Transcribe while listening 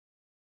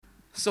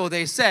So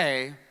they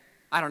say,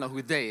 I don't know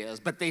who they is,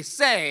 but they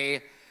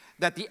say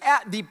that the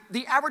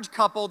average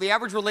couple, the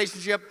average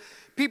relationship,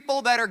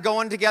 people that are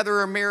going together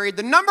or married,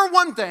 the number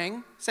one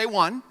thing, say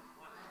one,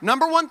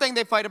 number one thing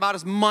they fight about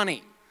is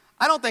money.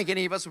 I don't think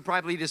any of us would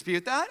probably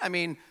dispute that. I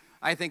mean,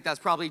 I think that's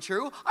probably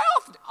true.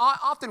 I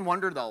often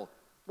wonder, though,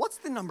 what's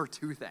the number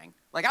two thing?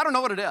 Like, I don't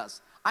know what it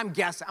is. I'm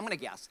going to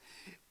guess.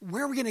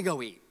 Where are we going to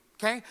go eat?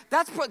 Okay?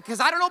 That's because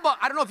I don't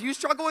know if you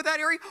struggle with that,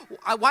 Ari.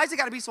 Why has it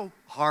got to be so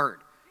hard?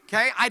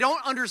 Okay? I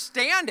don't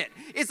understand it.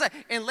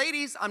 And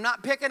ladies, I'm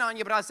not picking on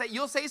you, but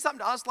you'll say something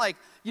to us like,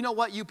 you know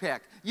what, you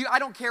pick. I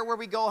don't care where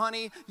we go,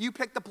 honey. You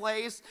pick the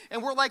place.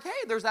 And we're like, hey,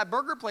 there's that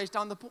burger place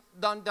down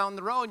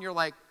the road. And you're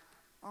like,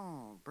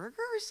 oh,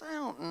 burgers? I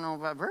don't know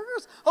about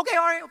burgers. Okay,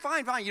 all right,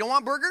 fine. You don't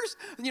want burgers?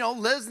 You know,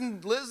 Liz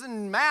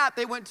and Matt,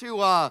 they went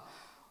to,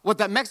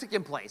 that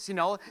Mexican place,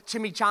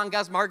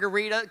 chimichangas,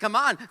 margarita. Come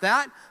on,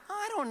 that?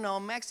 I don't know,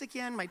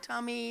 Mexican, my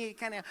tummy,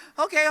 kind of,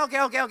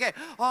 okay.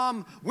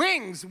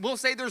 Wings, we'll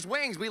say there's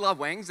wings. We love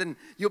wings,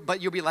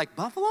 but you'll be like,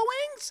 buffalo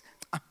wings?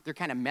 They're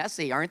kind of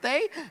messy, aren't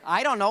they?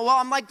 I don't know. Well,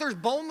 I'm like, there's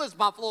boneless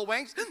buffalo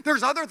wings.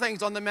 There's other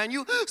things on the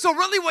menu. So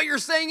really what you're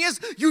saying is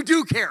you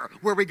do care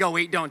where we go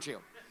eat, don't you?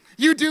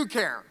 You do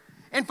care.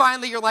 And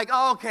finally, you're like,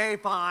 oh, okay,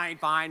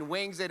 fine,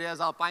 wings it is.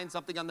 I'll find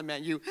something on the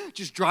menu.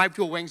 Just drive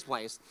to a wings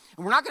place.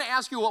 And we're not going to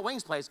ask you what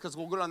wings place because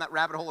we'll go down that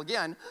rabbit hole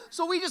again.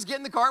 So we just get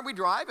in the car and we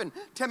drive, and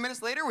 10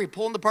 minutes later, we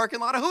pull in the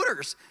parking lot of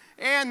Hooters.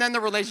 And then the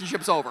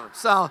relationship's over.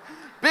 So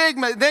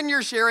then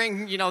you're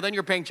sharing, then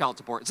you're paying child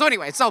support. So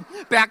anyway,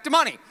 back to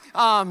money.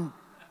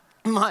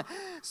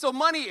 So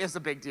money is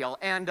a big deal.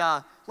 And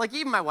like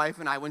even my wife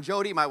and I, when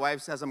Jody, my wife,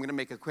 says I'm going to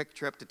make a quick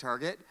trip to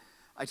Target,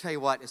 I tell you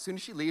what, as soon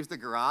as she leaves the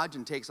garage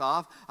and takes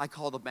off, I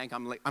call the bank.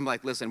 I'm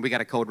like, listen, we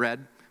got a code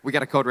red.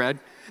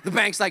 The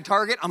bank's like,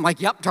 Target? I'm like,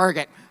 yep,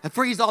 Target. I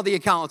freeze all the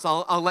accounts.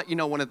 I'll let you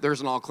know when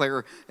there's an all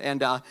clear.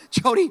 And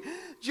Jody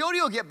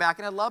will get back,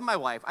 and I love my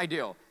wife. I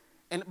do.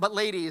 But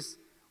ladies,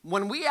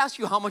 when we ask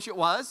you how much it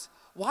was,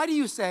 why do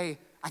you say,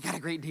 I got a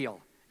great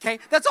deal? Okay,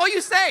 that's all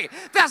you say.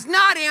 That's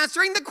not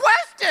answering the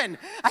question.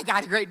 I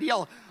got a great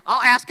deal.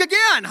 I'll ask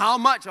again, how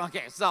much?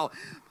 Okay, so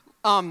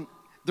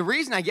the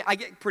reason I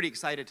get pretty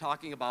excited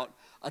talking about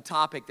a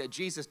topic that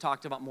Jesus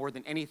talked about more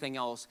than anything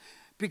else,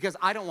 because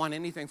I don't want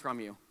anything from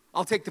you.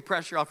 I'll take the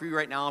pressure off of you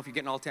right now. If you're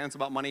getting all tense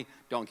about money,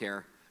 don't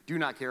care. Do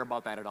not care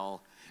about that at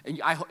all.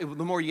 And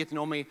the more you get to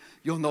know me,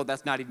 you'll know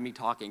that's not even me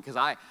talking, because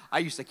I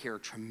used to care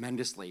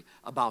tremendously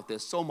about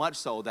this, so much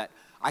so that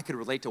I could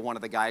relate to one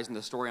of the guys in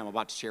the story I'm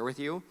about to share with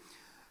you.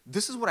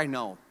 This is what I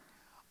know.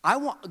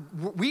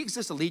 We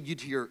exist to lead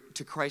you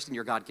to Christ and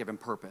your God-given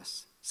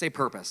purpose. Say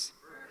purpose.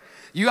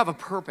 You have a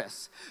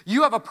purpose.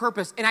 You have a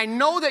purpose. And I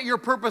know that your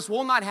purpose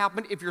will not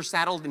happen if you're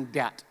saddled in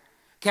debt.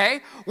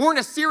 Okay? We're in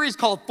a series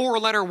called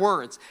 4-letter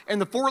words.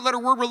 And the 4-letter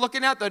word we're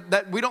looking at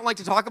that we don't like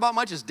to talk about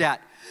much is debt.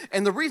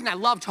 And the reason I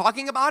love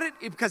talking about it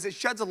is because it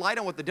sheds a light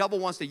on what the devil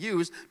wants to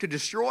use to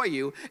destroy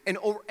you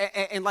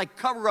and like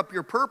cover up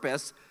your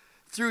purpose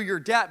through your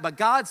debt. But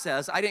God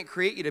says, I didn't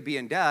create you to be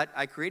in debt.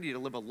 I created you to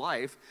live a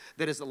life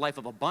that is a life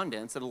of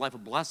abundance and a life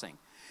of blessing.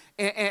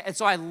 And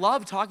so I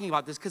love talking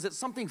about this because it's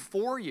something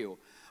for you.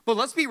 But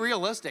let's be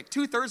realistic.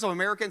 2/3 of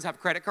Americans have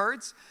credit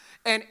cards.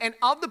 And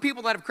of the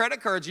people that have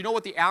credit cards, you know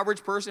what the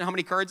average person, how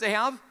many cards they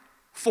have?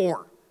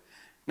 4.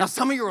 Now,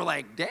 some of you are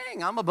like,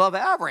 dang, I'm above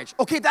average.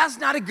 Okay, that's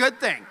not a good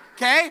thing,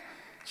 okay?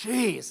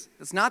 Jeez,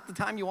 it's not the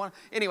time you want.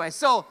 Anyway,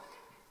 so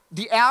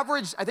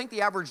I think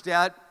the average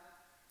debt,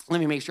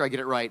 let me make sure I get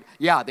it right.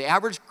 Yeah, the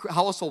average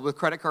household with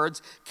credit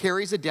cards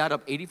carries a debt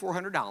of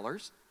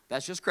 $8,400.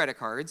 That's just credit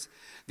cards.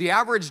 The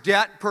average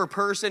debt per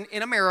person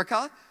in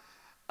America,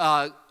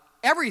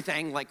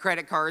 everything like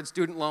credit cards,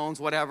 student loans,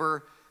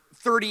 whatever,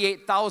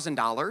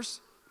 $38,000.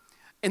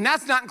 And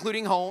that's not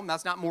including home,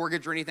 that's not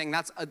mortgage or anything,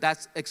 that's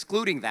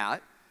excluding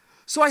that.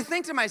 So I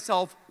think to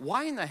myself,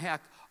 why in the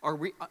heck are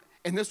we,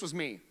 and this was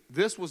me,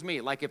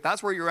 like if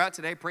that's where you're at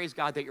today, praise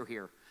God that you're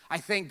here. I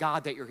thank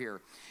God that you're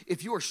here.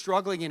 If you are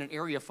struggling in an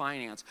area of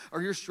finance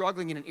or you're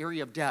struggling in an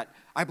area of debt,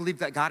 I believe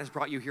that God has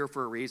brought you here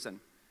for a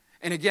reason.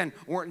 And again,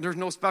 there's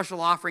no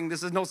special offering,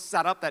 this is no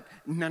setup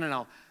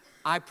no.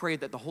 I pray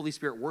that the Holy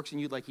Spirit works in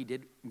you like he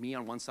did me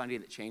on one Sunday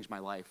that changed my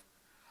life.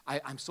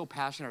 I'm so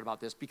passionate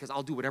about this because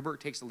I'll do whatever it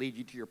takes to lead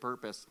you to your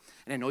purpose.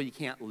 And I know you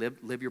can't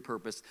live your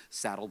purpose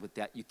saddled with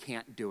debt. You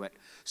can't do it.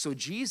 So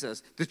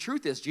the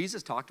truth is,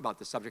 Jesus talked about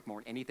this subject more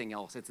than anything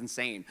else. It's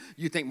insane.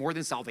 You think more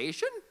than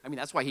salvation? I mean,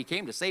 that's why he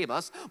came to save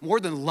us. More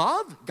than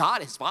love?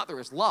 God, his Father,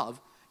 is love.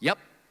 Yep.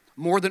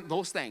 More than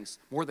those things.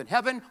 More than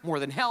heaven, more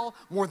than hell,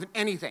 more than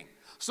anything.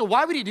 So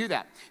why would he do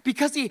that?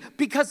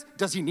 Because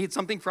does he need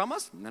something from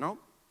us? No.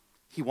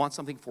 He wants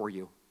something for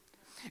you.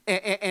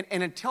 And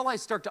until I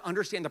start to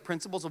understand the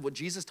principles of what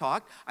Jesus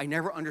taught, I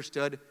never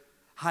understood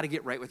how to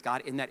get right with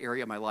God in that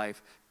area of my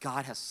life.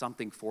 God has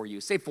something for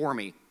you. Say for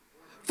me.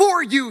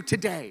 For you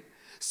today.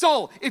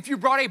 So if you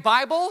brought a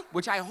Bible,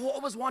 which I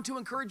always want to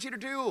encourage you to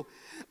do,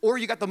 or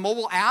you got the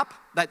mobile app,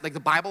 like the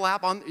Bible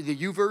app on the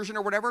YouVersion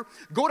or whatever,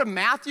 go to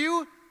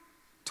Matthew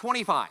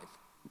 25.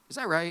 Is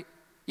that right?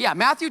 Yeah,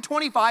 Matthew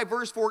 25,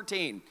 verse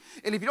 14.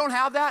 And if you don't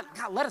have that,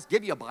 God, let us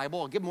give you a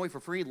Bible. I'll give them away for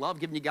free. Love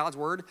giving you God's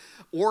word.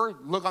 Or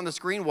look on the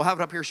screen. We'll have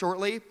it up here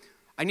shortly.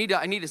 I need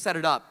to set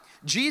it up.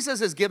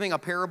 Jesus is giving a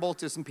parable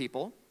to some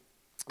people.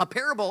 A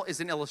parable is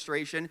an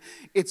illustration.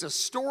 It's a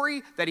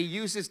story that he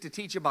uses to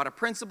teach about a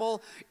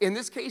principle. In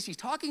this case, he's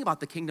talking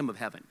about the kingdom of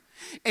heaven.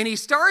 And he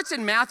starts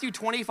in Matthew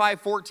 25,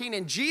 14,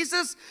 and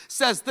Jesus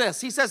says this.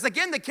 He says,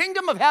 again, the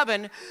kingdom of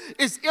heaven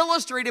is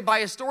illustrated by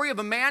a story of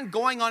a man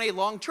going on a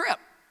long trip.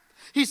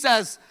 He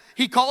says,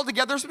 he called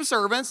together some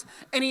servants,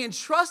 and he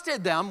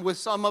entrusted them with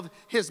some of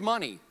his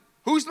money.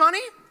 Whose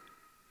money?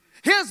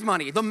 His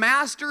money, the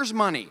master's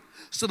money.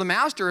 So the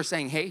master is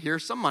saying, hey,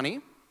 here's some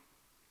money.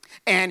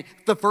 And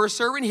the first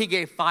servant, he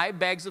gave 5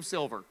 bags of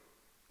silver.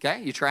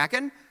 Okay, you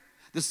tracking?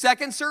 The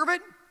second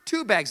servant,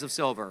 2 bags of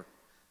silver.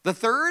 The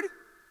third,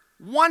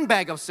 1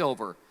 bag of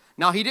silver.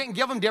 Now, he didn't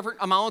give them different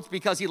amounts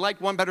because he liked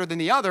one better than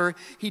the other.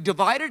 He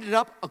divided it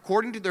up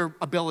according to their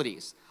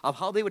abilities of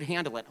how they would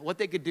handle it, what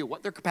they could do,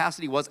 what their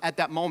capacity was at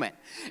that moment.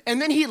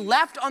 And then he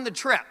left on the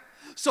trip.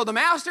 So the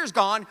master's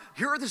gone.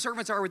 Here the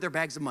servants are with their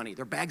bags of money,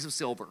 their bags of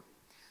silver.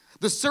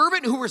 The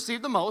servant who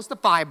received the most, the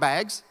 5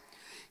 bags,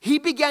 he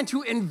began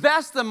to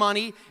invest the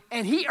money,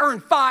 and he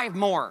earned 5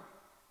 more.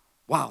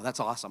 Wow,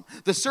 that's awesome.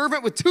 The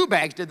servant with 2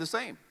 bags did the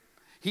same.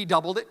 He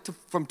doubled it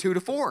from 2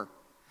 to 4.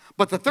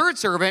 But the third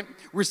servant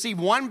received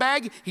 1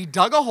 bag. He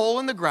dug a hole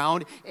in the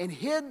ground and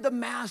hid the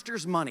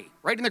master's money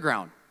right in the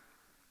ground.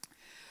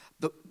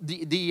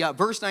 The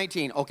verse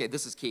 19, okay,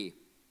 this is key.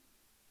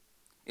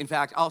 In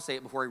fact, I'll say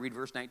it before I read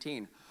verse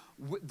 19.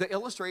 The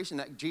illustration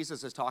that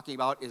Jesus is talking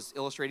about is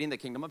illustrating the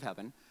kingdom of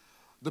heaven.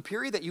 The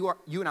period that you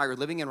and I are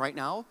living in right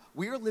now,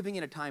 we are living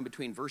in a time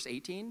between verse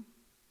 18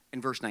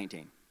 and verse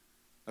 19.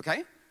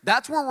 Okay?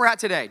 That's where we're at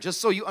today,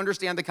 just so you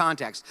understand the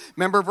context.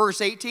 Remember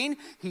verse 18?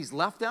 He's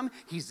left them.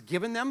 He's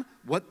given them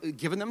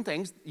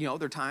things,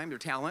 their time, their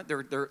talent,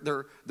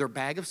 their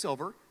bag of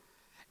silver,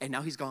 and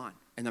now he's gone.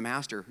 And the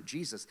master,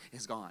 Jesus,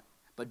 is gone.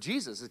 But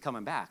Jesus is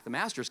coming back. The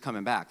master's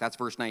coming back. That's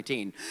verse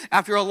 19.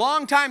 After a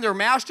long time, their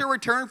master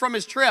returned from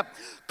his trip,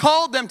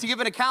 called them to give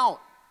an account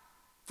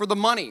for the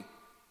money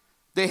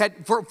they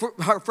had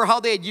for how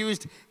they had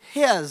used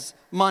his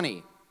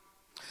money.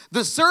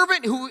 The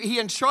servant who he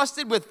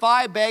entrusted with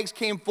 5 bags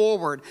came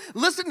forward.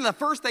 Listen to the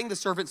first thing the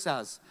servant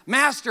says.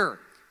 Master,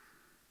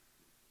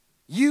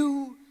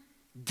 you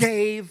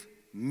gave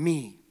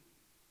me.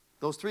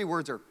 Those 3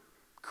 words are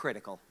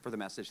critical for the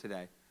message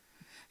today.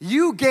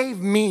 You gave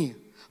me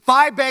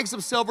 5 bags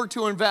of silver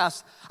to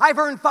invest. I've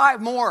earned 5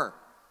 more.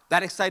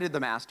 That excited the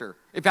master.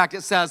 In fact,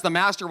 it says the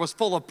master was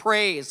full of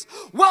praise.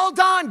 Well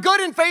done, good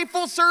and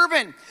faithful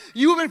servant.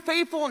 You have been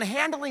faithful in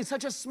handling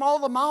such a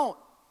small amount.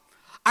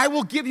 I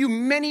will give you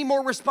many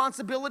more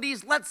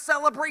responsibilities. Let's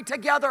celebrate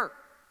together.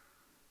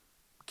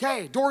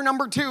 Okay, door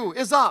number 2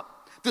 is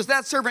up.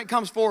 That servant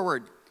comes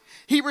forward.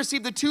 He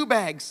received the 2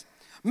 bags.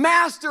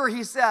 Master,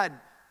 he said,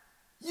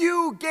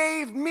 you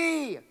gave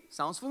me.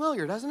 Sounds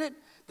familiar, doesn't it?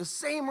 The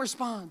same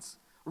response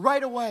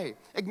right away,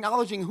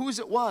 acknowledging whose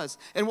it was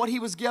and what he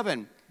was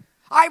given.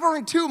 I've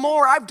earned 2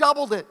 more. I've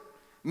doubled it.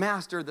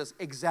 Master, this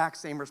exact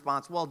same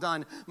response. Well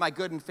done, my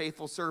good and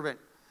faithful servant.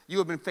 You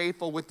have been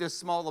faithful with this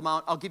small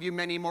amount. I'll give you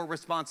many more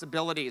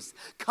responsibilities.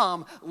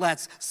 Come,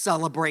 let's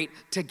celebrate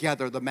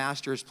together. The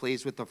master is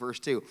pleased with the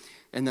first 2.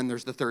 And then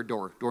there's the third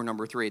door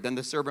number 3. Then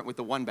the servant with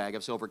the 1 bag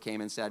of silver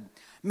came and said,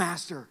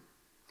 Master,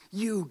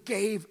 you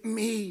gave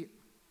me.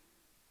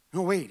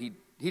 No, wait, he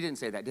didn't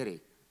say that, did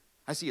he?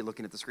 I see you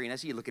looking at the screen. I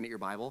see you looking at your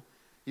Bible.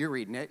 You're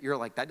reading it. You're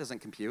like, that doesn't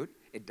compute.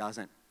 It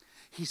doesn't.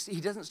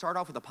 He doesn't start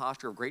off with a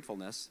posture of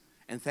gratefulness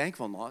and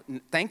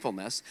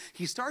thankfulness.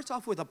 He starts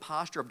off with a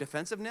posture of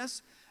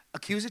defensiveness,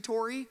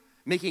 accusatory,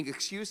 making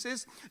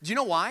excuses. Do you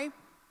know why?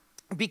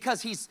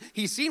 Because he's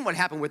seen what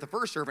happened with the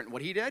first servant and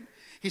what he did.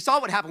 He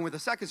saw what happened with the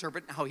second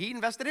servant, how he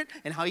invested it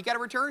and how he got a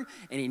return,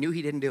 and he knew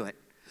he didn't do it.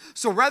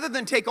 So rather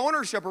than take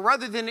ownership or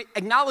rather than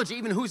acknowledge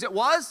even whose it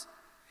was,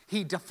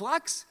 he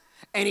deflects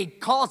and he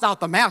calls out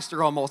the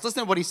master almost.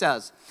 Listen to what he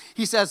says.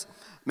 He says,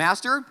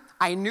 Master,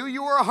 I knew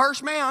you were a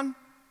harsh man.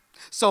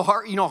 So,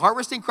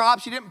 harvesting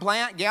crops you didn't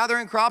plant,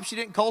 gathering crops you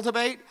didn't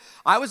cultivate.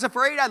 I was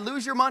afraid I'd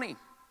lose your money.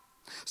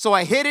 So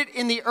I hid it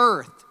in the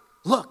earth.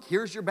 Look,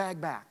 here's your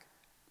bag back.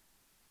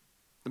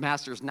 The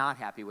master's not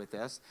happy with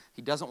this.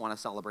 He doesn't want to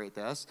celebrate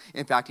this.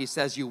 In fact, he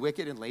says, you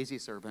wicked and lazy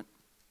servant.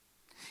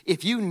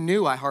 If you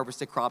knew I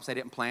harvested crops I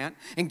didn't plant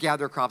and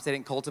gathered crops I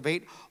didn't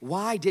cultivate,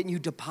 why didn't you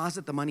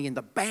deposit the money in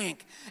the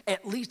bank?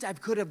 At least I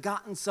could have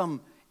gotten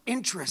some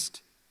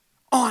interest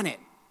on it.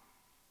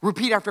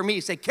 Repeat after me.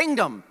 Say,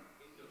 kingdom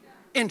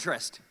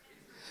interest.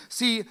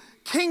 See,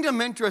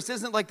 kingdom interest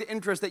isn't like the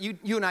interest that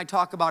you and I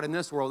talk about in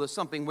this world. It's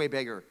something way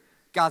bigger.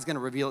 God's going to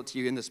reveal it to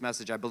you in this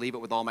message. I believe it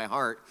with all my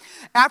heart.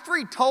 After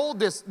he told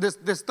this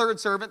third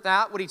servant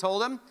what he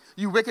told him,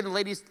 you wicked and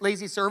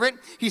lazy servant,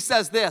 he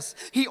says this.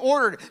 He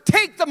ordered,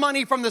 take the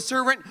money from the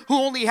servant who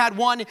only had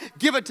 1,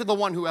 give it to the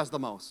one who has the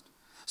most.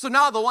 So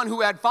now the one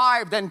who had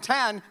 5, then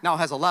 10, now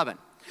has 11.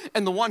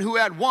 And the one who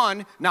had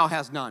 1 now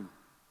has none.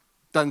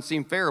 Doesn't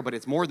seem fair, but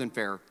it's more than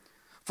fair.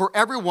 For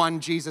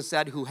everyone, Jesus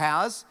said, who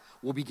has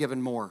will be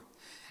given more,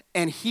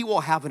 and he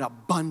will have an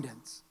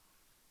abundance.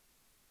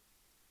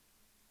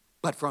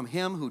 But from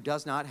him who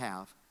does not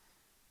have,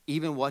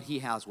 even what he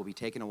has will be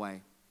taken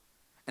away.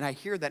 And I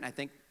hear that and I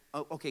think,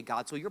 oh, okay,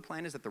 God, so your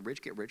plan is that the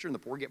rich get richer and the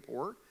poor get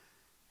poorer?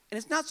 And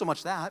it's not so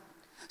much that.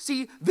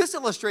 See, this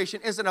illustration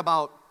isn't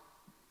about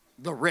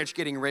the rich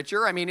getting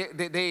richer. I mean,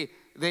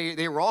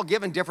 they were all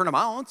given different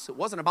amounts. It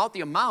wasn't about the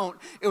amount.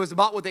 It was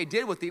about what they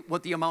did with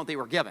the amount they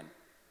were given.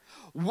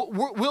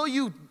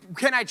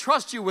 Can I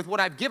trust you with what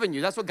I've given you?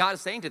 That's what God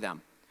is saying to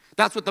them.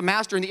 That's what the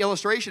master in the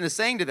illustration is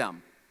saying to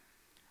them.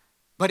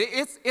 But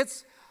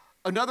it's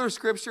another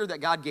scripture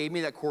that God gave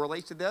me that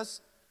correlates to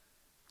this.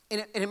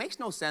 And it makes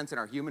no sense in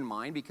our human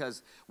mind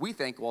because we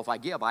think, well, if I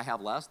give, I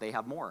have less, they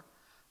have more.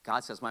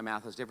 God says my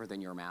math is different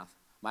than your math.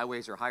 My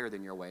ways are higher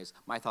than your ways.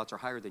 My thoughts are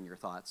higher than your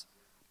thoughts.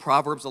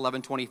 Proverbs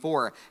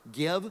 11:24,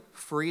 give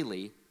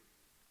freely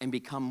and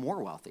become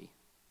more wealthy.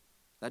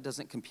 That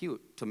doesn't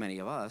compute to many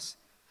of us.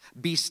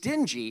 Be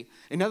stingy.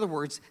 In other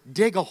words,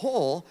 dig a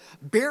hole,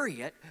 bury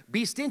it,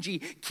 be stingy,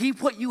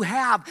 keep what you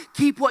have,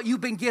 keep what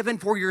you've been given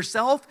for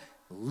yourself,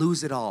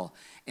 lose it all.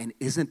 And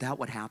isn't that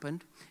what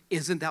happened?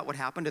 Isn't that what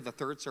happened to the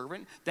third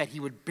servant? That he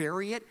would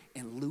bury it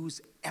and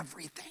lose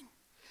everything.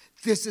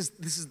 This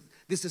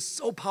is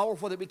so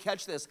powerful that we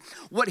catch this.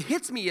 What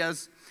hits me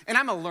is, and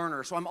I'm a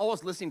learner, so I'm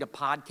always listening to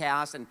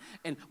podcasts,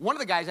 and one of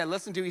the guys I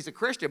listen to, he's a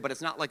Christian, but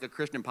it's not like a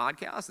Christian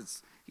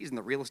podcast. He's in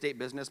the real estate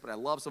business, but I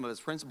love some of his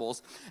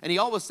principles. And he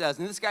always says,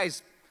 and this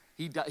guy's,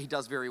 he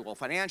does very well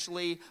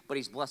financially, but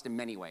he's blessed in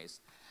many ways.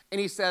 And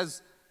he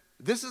says,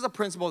 this is a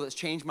principle that's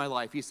changed my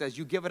life. He says,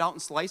 you give it out in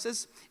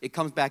slices, it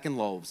comes back in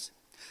loaves.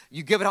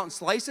 You give it out in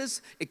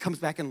slices, it comes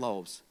back in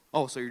loaves.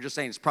 Oh, so you're just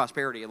saying it's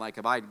prosperity, and like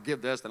if I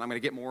give this, then I'm going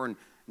to get more. And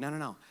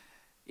no.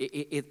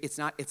 It's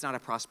not a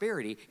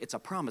prosperity. It's a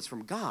promise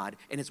from God,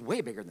 and it's way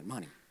bigger than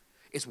money.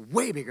 It's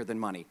way bigger than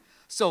money.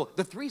 So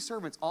the three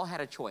servants all had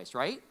a choice,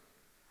 right?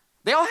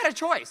 They all had a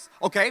choice.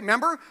 Okay,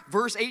 remember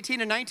verse 18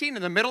 and 19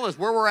 in the middle is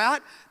where we're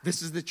at.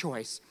 This is the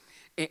choice.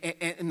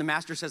 And the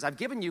master says, I've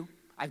given you.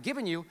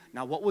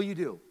 Now what will you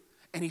do?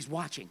 And he's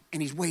watching,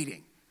 and he's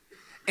waiting.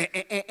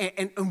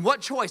 And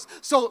what choice?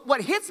 So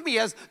what hits me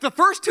is the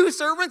first two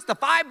servants, the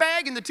 5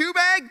 bag and the 2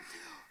 bag,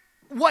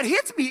 what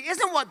hits me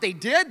isn't what they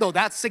did, though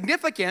that's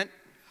significant.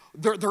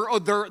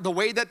 The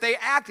way that they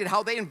acted,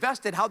 how they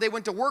invested, how they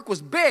went to work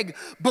was big.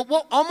 But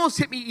what almost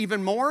hit me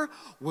even more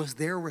was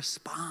their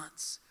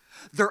response,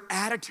 their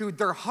attitude,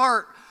 their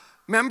heart.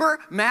 Remember,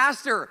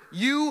 Master,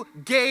 you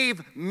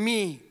gave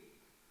me.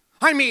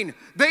 I mean,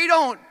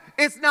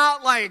 it's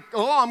not like,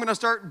 oh, I'm going to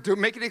start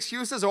making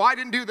excuses. Oh, I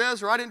didn't do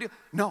this or I didn't do.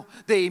 No,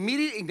 they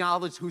immediately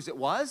acknowledged whose it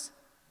was,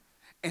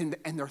 and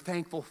they're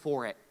thankful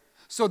for it.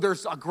 So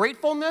there's a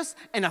gratefulness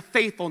and a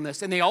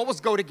faithfulness, and they always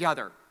go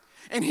together.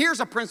 And here's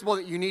a principle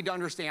that you need to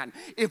understand.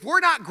 If we're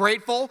not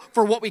grateful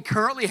for what we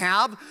currently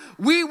have,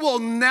 we will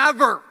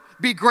never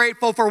be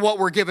grateful for what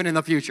we're given in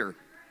the future.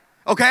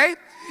 Okay?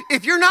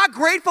 If you're not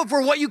grateful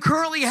for what you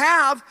currently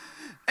have,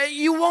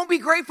 you won't be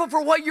grateful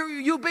for what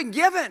you've been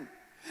given.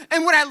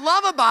 And what I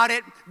love about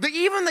it,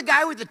 even the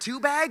guy with the 2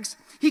 bags,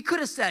 he could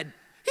have said,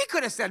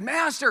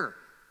 Master,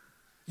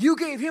 you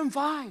gave him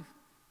 5.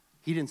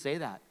 He didn't say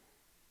that.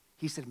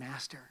 He said,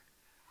 Master,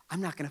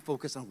 I'm not going to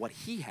focus on what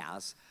he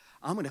has.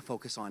 I'm going to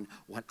focus on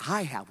what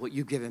I have, what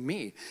you've given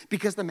me.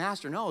 Because the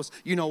master knows,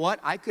 you know what?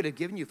 I could have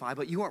given you 5,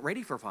 but you weren't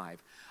ready for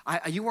 5.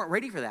 You weren't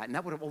ready for that, and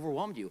that would have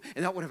overwhelmed you,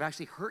 and that would have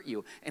actually hurt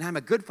you. And I'm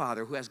a good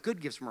father who has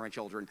good gifts for my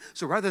children.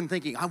 So rather than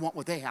thinking, I want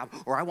what they have,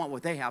 or I want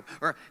what they have,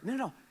 or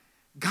no.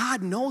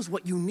 God knows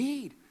what you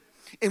need.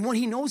 And when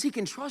he knows he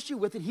can trust you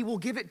with it, he will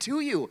give it to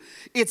you.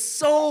 It's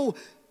so,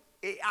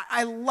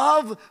 I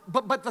love,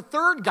 but the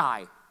third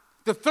guy,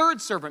 the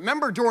third servant,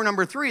 remember door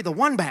number 3, the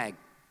 1 bag.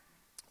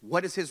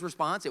 What is his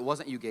response? It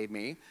wasn't you gave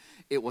me.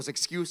 It was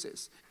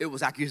excuses. It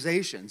was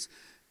accusations.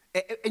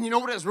 And you know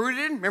what it was rooted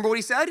in? Remember what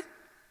he said?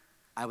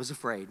 I was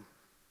afraid.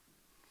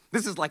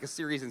 This is like a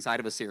series inside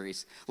of a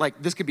series.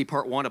 Like this could be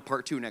part 1 of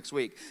part 2 next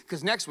week.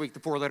 Because next week, the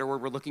 4-letter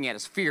word we're looking at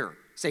is fear.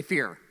 Say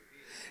fear.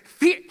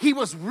 Fear. He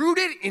was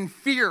rooted in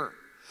fear.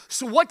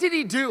 So what did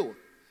he do?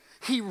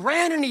 He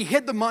ran and he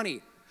hid the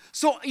money.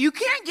 So you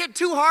can't get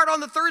too hard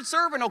on the third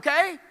servant,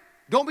 okay?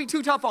 Don't be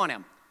too tough on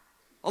him.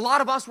 A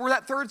lot of us were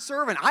that third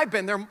servant. I've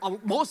been there.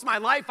 Most of my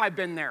life I've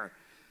been there.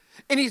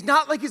 And he's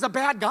not like he's a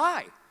bad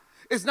guy.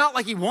 It's not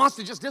like he wants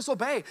to just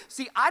disobey.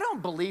 See, I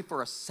don't believe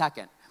for a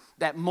second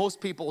that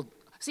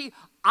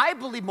I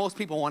believe most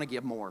people want to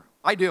give more.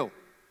 I do.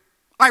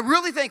 I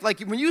really think, like,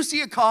 when you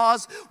see a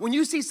cause, when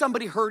you see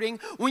somebody hurting,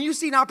 when you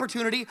see an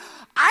opportunity,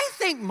 I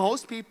think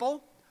most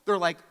people, they're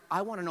like,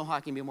 I want to know how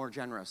I can be more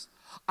generous.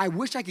 I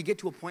wish I could get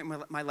to a point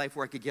in my life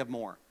where I could give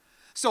more.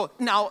 So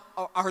now,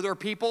 are there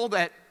people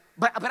that,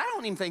 but I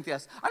don't even think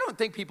this. I don't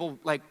think people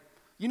like,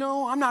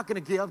 I'm not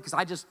going to give because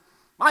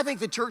I think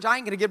the church, I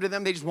ain't going to give to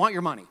them. They just want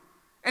your money.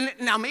 And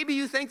now maybe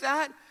you think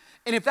that.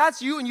 And if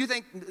that's you and you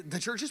think the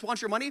church just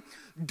wants your money,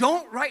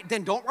 don't write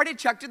a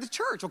check to the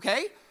church,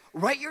 okay?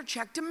 Write your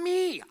check to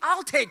me.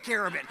 I'll take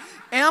care of it.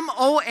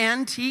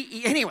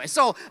 M-O-N-T-E. Anyway,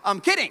 so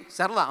I'm kidding.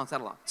 Settle down.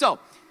 So,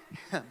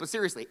 but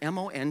seriously,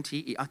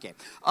 M-O-N-T-E. Okay.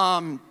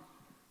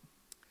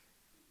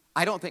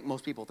 I don't think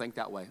most people think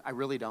that way. I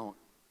really don't.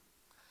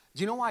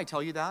 Do you know why I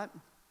tell you that?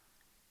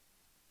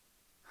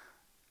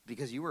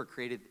 Because you were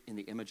created in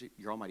the image of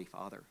your Almighty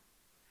Father.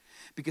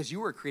 Because you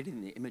were created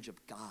in the image of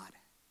God.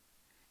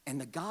 And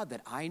the God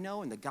that I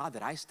know and the God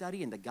that I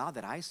study and the God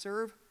that I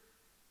serve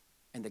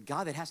and the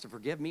God that has to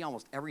forgive me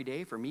almost every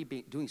day for me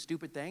doing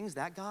stupid things,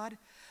 that God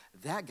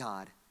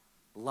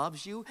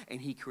loves you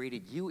and he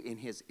created you in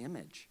his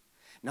image.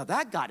 Now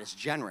that God is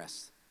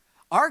generous.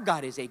 Our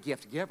God is a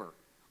gift giver.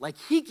 Like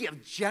he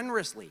gives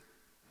generously.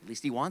 At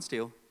least he wants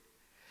to.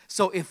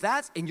 So if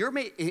that's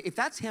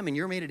him and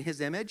you're made in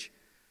his image,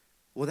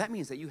 well, that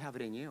means that you have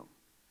it in you.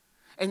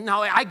 And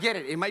now I get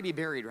it. It might be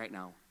buried right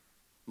now.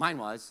 Mine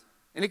was.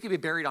 And it could be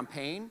buried on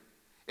pain.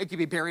 It could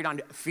be buried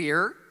on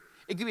fear.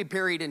 It could be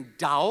buried in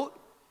doubt.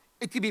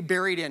 It could be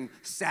buried in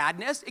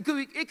sadness. It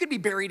could be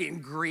buried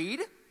in greed.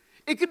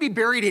 It could be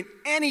buried in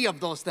any of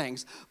those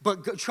things.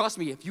 But trust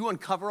me, if you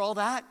uncover all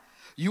that,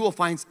 you will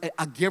find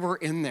a giver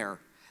in there.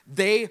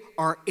 They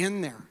are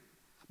in there.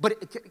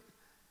 But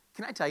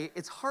can I tell you,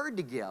 it's hard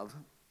to give.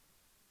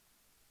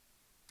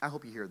 I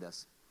hope you hear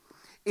this.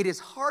 It is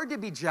hard to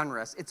be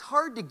generous. It's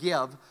hard to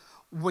give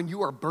when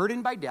you are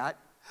burdened by debt,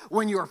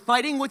 when you are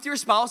fighting with your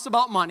spouse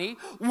about money,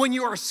 when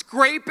you are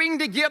scraping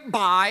to get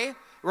by,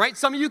 right?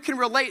 Some of you can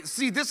relate.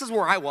 See, this is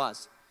where I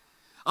was.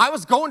 I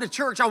was going to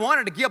church. I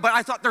wanted to give, but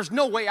I thought there's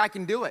no way I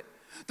can do it.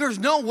 There's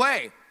no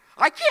way.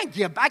 I can't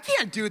give. I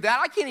can't do that.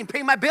 I can't even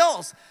pay my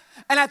bills.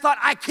 And I thought,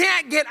 I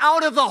can't get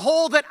out of the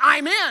hole that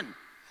I'm in.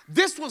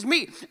 This was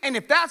me. And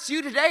if that's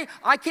you today,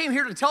 I came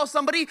here to tell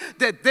somebody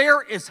that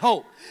there is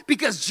hope.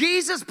 Because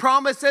Jesus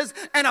promises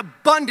an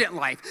abundant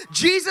life.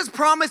 Jesus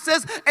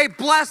promises a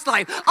blessed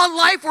life. A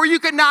life where you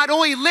can not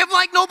only live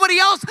like nobody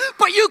else,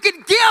 but you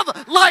can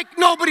give like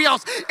nobody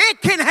else.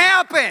 It can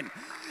happen.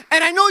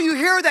 And I know you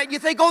hear that. You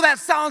think, oh, that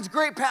sounds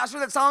great, Pastor.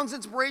 That sounds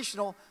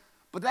inspirational.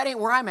 But that ain't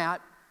where I'm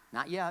at.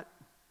 Not yet.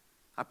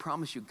 I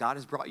promise you, God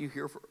has brought you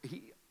here.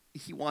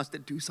 He wants to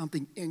do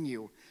something in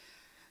you.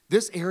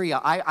 This area,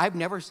 I've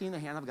never seen the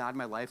hand of God in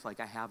my life like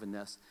I have in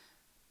this.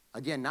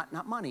 Again,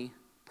 not money,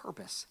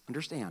 purpose.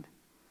 Understand.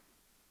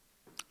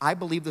 I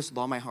believe this with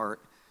all my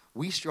heart.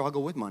 We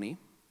struggle with money.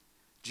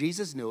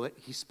 Jesus knew it.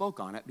 He spoke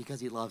on it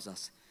because he loves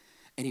us.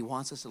 And he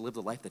wants us to live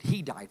the life that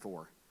he died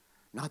for.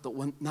 Not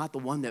the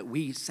one that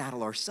we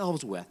saddle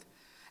ourselves with.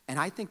 And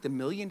I think the $1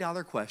 million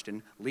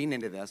question, lean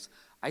into this,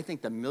 I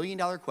think the $1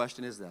 million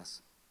question is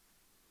this.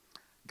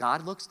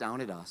 God looks down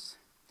at us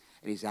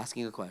and he's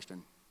asking a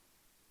question.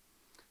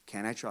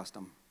 Can I trust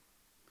him?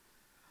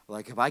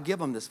 Like if I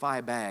give him this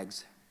 5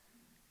 bags,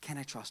 can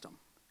I trust him?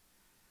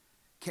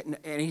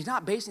 And he's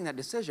not basing that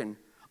decision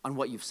on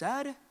what you've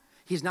said.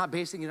 He's not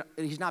basing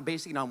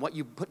it on what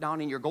you put down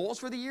in your goals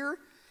for the year.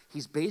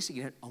 He's basing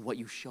it on what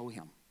you show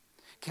him.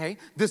 Okay?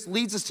 This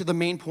leads us to the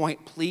main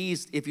point.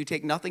 Please, if you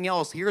take nothing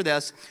else, hear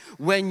this.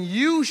 When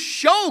you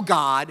show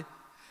God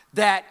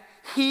that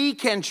he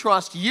can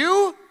trust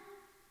you,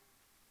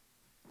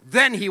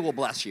 then he will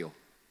bless you.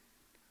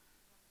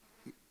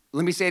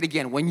 Let me say it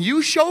again. When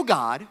you show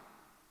God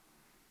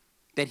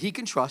that he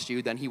can trust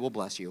you, then he will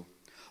bless you.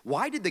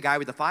 Why did the guy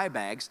with the 5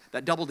 bags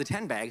that doubled to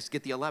 10 bags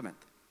get the 11th?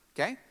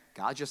 Okay?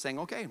 God's just saying,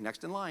 okay,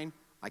 next in line,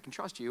 I can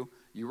trust you.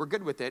 You were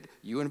good with it.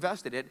 You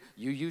invested it.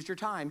 You used your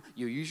time.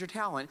 You used your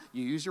talent.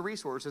 You used your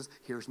resources.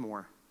 Here's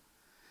more.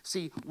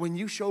 See, when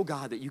you show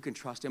God that you can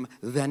trust him,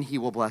 then he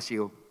will bless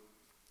you.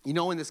 You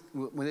know when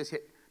this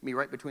hit me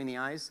right between the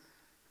eyes?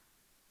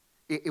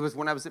 It was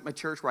when I was at my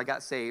church where I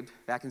got saved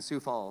back in Sioux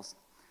Falls.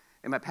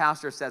 And my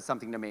pastor said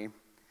something to me,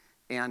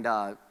 and,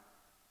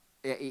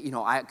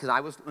 because I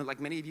was like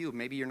many of you,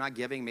 maybe you're not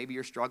giving, maybe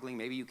you're struggling,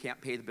 maybe you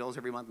can't pay the bills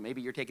every month,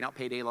 maybe you're taking out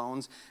payday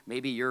loans,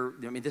 maybe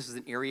this is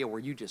an area where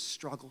you just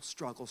struggle,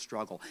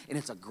 and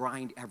it's a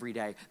grind every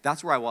day.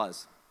 That's where I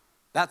was.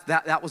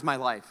 That was my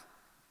life.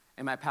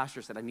 And my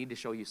pastor said, I need to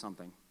show you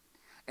something.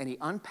 And he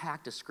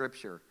unpacked a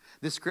scripture.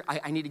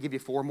 I need to give you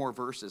 4 more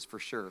verses for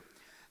sure.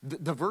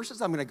 The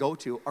verses I'm going to go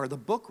to are the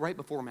book right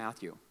before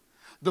Matthew.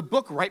 The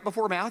book right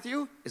before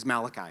Matthew is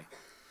Malachi.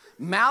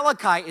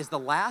 Malachi is the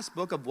last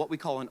book of what we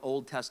call an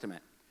Old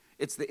Testament.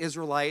 It's the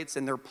Israelites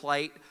and their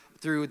plight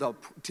to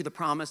the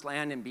promised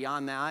land and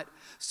beyond that.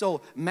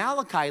 So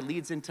Malachi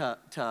leads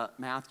into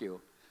Matthew.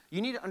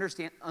 You need to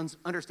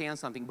understand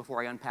something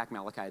before I unpack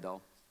Malachi,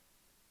 though.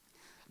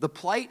 The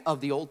plight of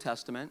the Old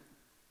Testament,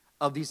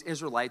 of these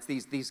Israelites,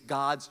 these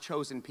God's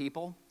chosen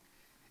people,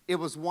 it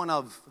was one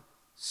of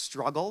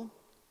struggle.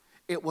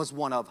 It was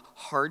one of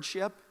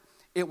hardship.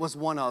 It was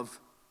one of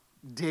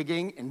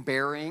digging and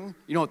burying.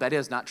 You know what that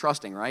is, not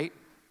trusting, right?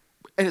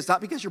 And it's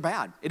not because you're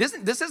bad.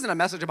 This isn't a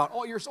message about,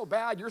 oh, you're so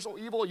bad, you're so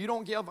evil, you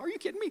don't give. Are you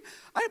kidding me?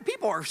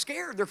 People are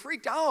scared. They're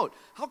freaked out.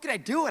 How can I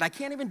do it? I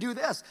can't even do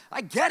this.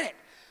 I get it.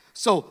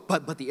 So,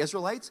 but the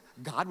Israelites,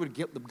 God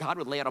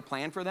would lay out a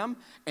plan for them,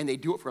 and they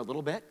do it for a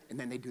little bit, and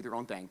then they do their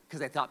own thing because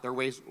they thought their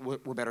ways were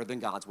better than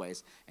God's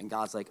ways. And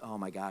God's like, oh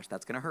my gosh,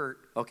 that's going to hurt.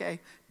 Okay,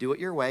 do it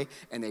your way.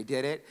 And they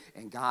did it,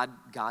 and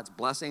God's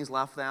blessings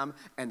left them,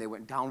 and they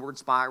went downward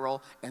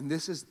spiral. And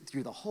this is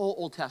through the whole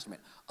Old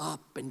Testament,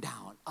 up and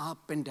down,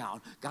 up and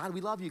down. God,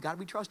 we love you. God,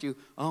 we trust you.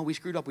 Oh, we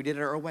screwed up. We did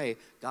it our way.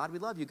 God, we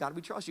love you. God,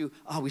 we trust you.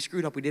 Oh, we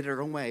screwed up. We did it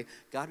our own way.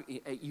 God,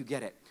 you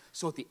get it.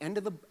 So at the end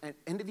of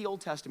the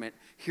Old Testament,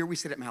 here we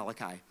sit at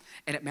Malachi,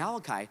 and at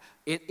Malachi,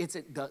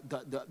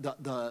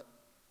 the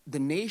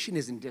nation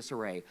is in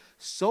disarray,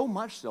 so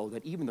much so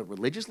that even the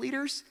religious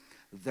leaders,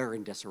 they're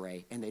in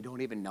disarray, and they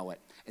don't even know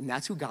it. And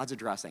that's who God's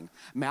addressing.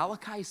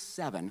 Malachi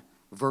 3,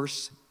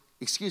 verse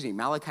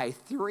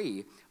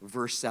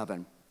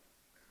 7.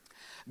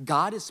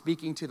 God is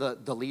speaking to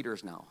the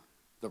leaders now,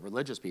 the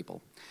religious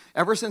people.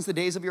 Ever since the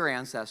days of your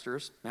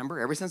ancestors, remember,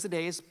 ever since the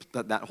days,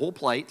 that whole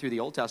plight through the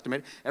Old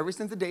Testament, ever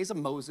since the days of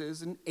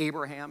Moses and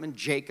Abraham and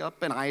Jacob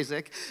and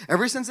Isaac,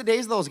 ever since the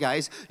days of those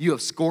guys, you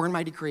have scorned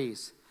my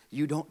decrees.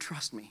 You don't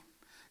trust me.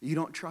 You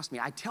don't trust me.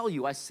 I tell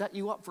you, I set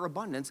you up for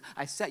abundance.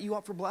 I set you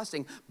up for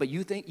blessing, but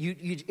you think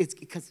it's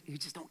because you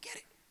just don't get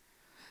it.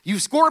 You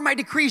scorned my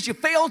decrees. You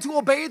failed to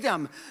obey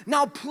them.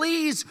 Now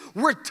please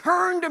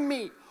return to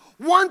me.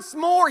 Once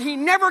more, he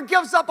never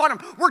gives up on him.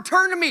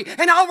 Return to me,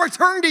 and I'll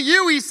return to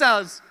you, he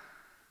says.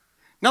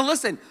 Now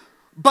listen,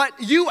 but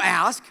you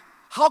ask,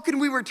 how can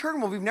we return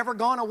when we've never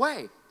gone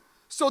away?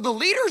 So the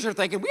leaders are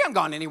thinking, we haven't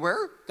gone anywhere.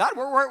 God,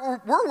 we're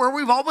where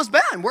we've always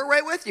been. We're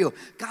right with you.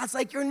 God's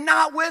like, you're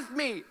not with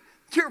me.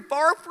 You're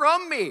far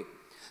from me.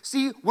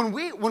 See, when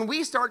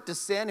we start to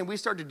sin and we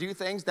start to do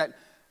things that,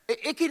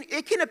 it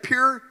can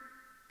appear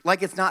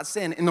like it's not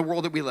sin in the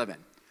world that we live in.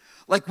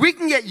 Like we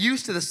can get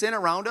used to the sin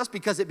around us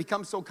because it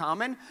becomes so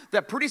common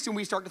that pretty soon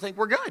we start to think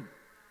we're good,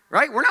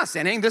 right? We're not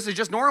sinning. This is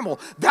just normal.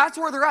 That's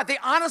where they're at.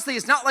 Honestly,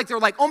 it's not like they're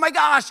like, oh my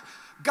gosh,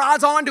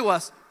 God's on to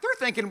us. They're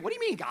thinking, what do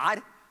you mean,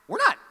 God? We're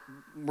not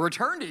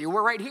returned to you.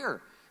 We're right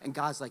here. And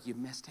God's like, you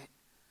missed it.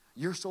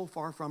 You're so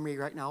far from me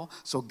right now.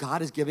 So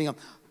God is giving them,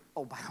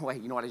 oh, by the way,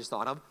 you know what I just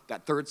thought of?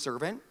 That third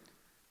servant,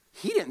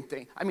 he didn't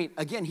think,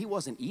 again, he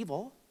wasn't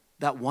evil.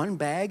 That one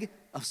bag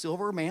of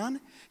silver man,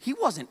 he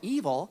wasn't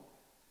evil.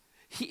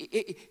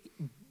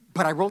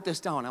 But I wrote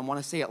this down. I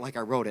want to say it like I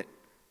wrote it.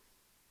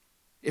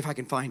 If I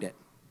can find it.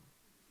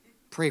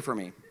 Pray for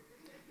me.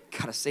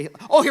 Gotta say it.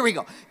 Oh, here we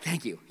go.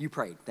 Thank you. You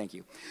prayed. Thank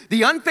you.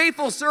 The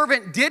unfaithful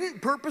servant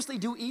didn't purposely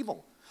do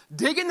evil.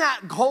 Digging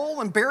that hole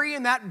and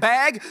burying that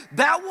bag,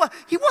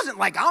 he wasn't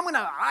like,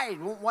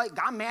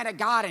 I'm mad at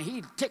God and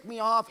he ticked me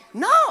off.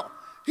 No.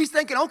 He's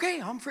thinking,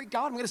 okay, I'm freaked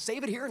out. I'm going to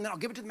save it here, and then I'll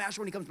give it to the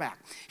master when he comes back.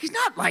 He's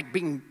not like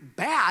being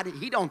bad,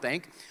 he don't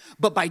think.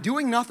 But by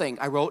doing nothing,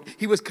 I wrote,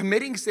 he was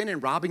committing sin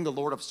and robbing the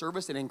Lord of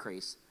service and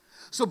increase.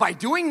 So by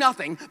doing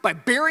nothing, by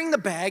burying the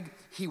bag,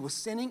 he was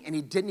sinning, and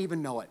he didn't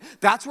even know it.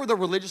 That's where the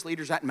religious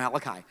leaders at in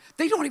Malachi.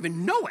 They don't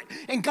even know it.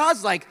 And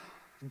God's like,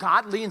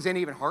 God leans in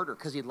even harder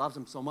because he loves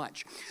them so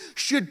much.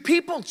 Should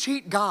people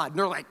cheat God? And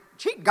they're like,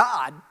 cheat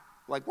God?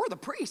 Like, we're the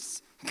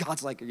priests.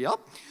 God's like, yep,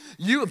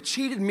 you have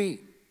cheated me.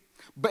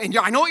 And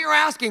I know what you're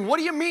asking. What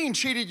do you mean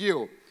cheated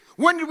you?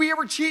 When did we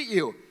ever cheat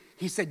you?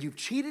 He said, you've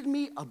cheated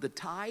me of the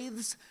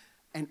tithes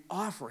and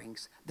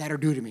offerings that are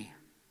due to me.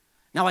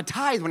 Now a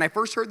tithe, when I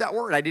first heard that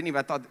word,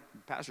 I thought,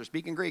 Pastor,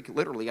 speaking Greek,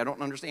 literally, I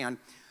don't understand.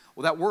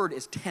 Well, that word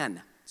is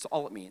 10. That's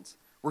all it means.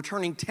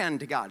 Returning 10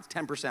 to God. It's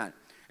 10%.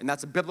 And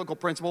that's a biblical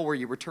principle where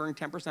you return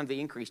 10% of the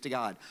increase to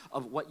God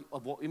of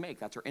what we make.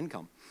 That's our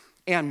income.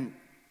 And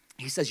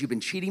he says, you've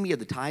been cheating me of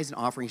the tithes and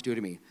offerings due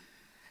to me.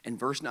 And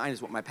verse 9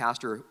 is what my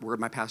pastor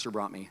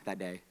brought me that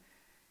day.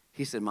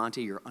 He said,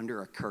 Monty, you're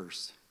under a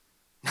curse.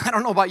 I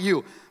don't know about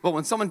you, but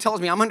when someone tells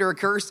me I'm under a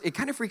curse, it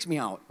kind of freaks me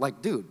out.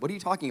 Like, dude, what are you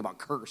talking about,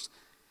 curse?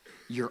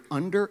 You're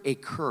under a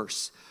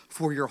curse,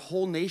 for your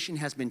whole nation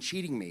has been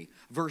cheating me.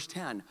 Verse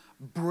 10,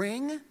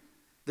 bring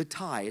the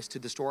tithes to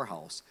the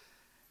storehouse.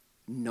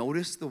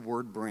 Notice the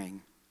word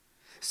bring.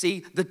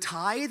 See, the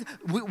tithe,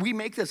 we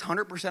make this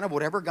 100% of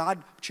whatever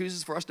God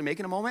chooses for us to make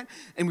in a moment,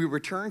 and we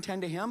return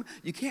 10 to him.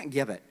 You can't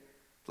give it.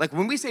 Like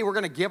when we say we're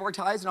going to give our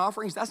tithes and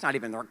offerings, that's not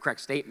even the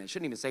correct statement.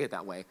 Shouldn't even say it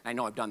that way. I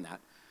know I've done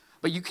that.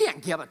 But you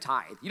can't give a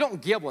tithe. You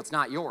don't give what's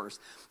not yours.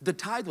 The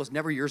tithe was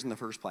never yours in the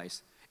first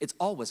place. It's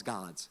always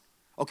God's,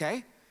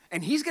 okay?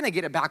 And he's going to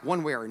get it back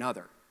one way or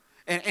another.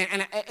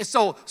 And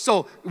so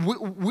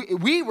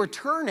we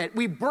return it.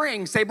 We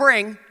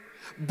bring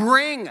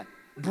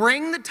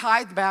the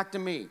tithe back to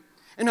me.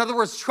 In other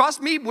words,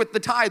 trust me with the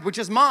tithe, which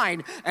is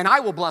mine, and I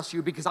will bless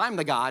you because I'm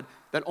the God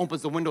that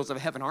opens the windows of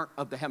heaven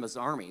of the heaven's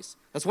armies.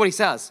 That's what he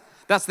says.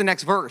 That's the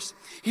next verse.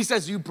 He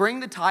says, you bring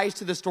the tithes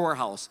to the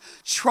storehouse.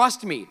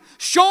 Trust me.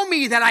 Show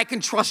me that I can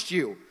trust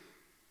you.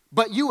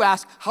 But you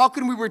ask, how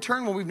can we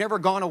return when we've never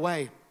gone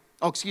away?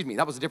 Oh, excuse me,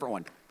 that was a different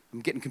one. I'm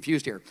getting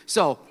confused here.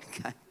 So,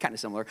 kind of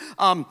similar.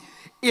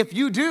 If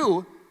you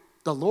do,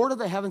 the Lord of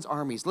the heaven's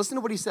armies, listen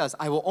to what he says.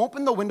 I will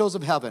open the windows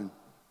of heaven,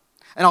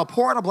 and I'll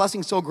pour out a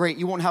blessing so great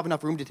you won't have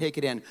enough room to take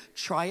it in.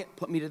 Try it,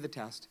 put me to the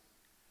test.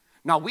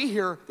 Now, we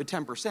hear the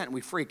 10% and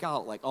we freak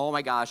out like, oh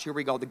my gosh, here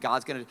we go,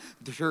 the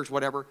church,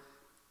 whatever.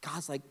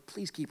 God's like,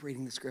 please keep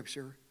reading the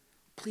scripture.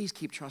 Please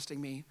keep trusting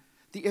me.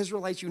 The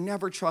Israelites, you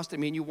never trusted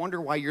me, and you wonder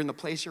why you're in the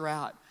place you're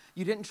at.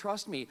 You didn't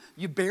trust me.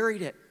 You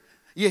buried it.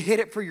 You hid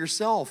it for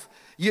yourself.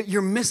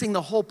 You're missing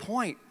the whole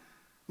point.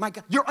 My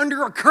God, you're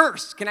under a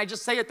curse. Can I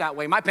just say it that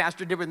way? My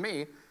pastor did with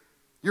me.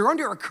 You're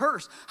under a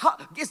curse.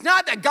 It's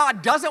not that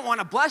God doesn't want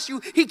to bless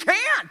you. He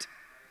can't.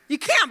 You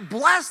can't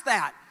bless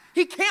that.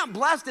 He can't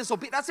bless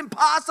disobedience. That's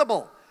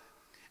impossible.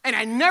 And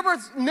I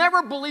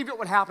never believed it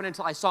would happen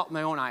until I saw it with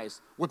my own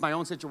eyes, with my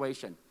own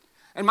situation.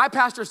 And my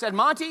pastor said,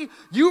 Monty,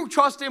 you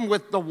trust him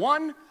with the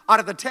 1 out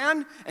of the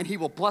 10, and he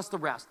will bless the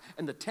rest.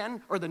 And the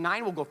 10 or the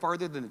 9 will go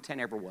farther than the 10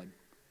 ever would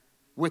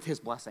with his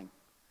blessing.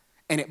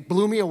 And it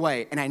blew me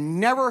away. And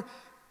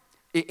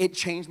it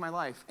changed my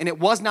life. And it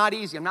was not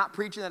easy. I'm not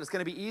preaching that it's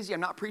going to be easy.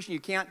 I'm not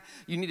preaching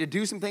you need to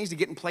do some things to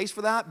get in place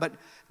for that. But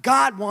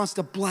God wants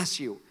to bless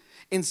you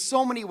in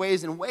so many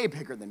ways and way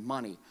bigger than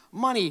money.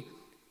 Money.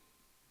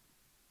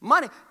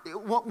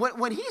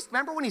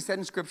 Remember when he said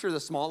in Scripture the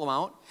small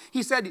amount?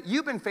 He said,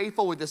 you've been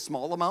faithful with this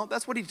small amount.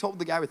 That's what he told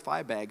the guy with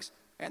 5 bags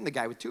and the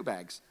guy with 2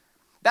 bags.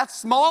 That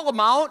small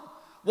amount,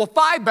 well,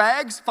 5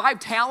 bags, 5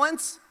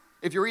 talents.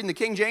 If you're reading the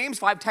King James,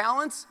 5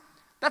 talents,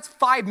 that's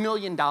 $5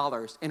 million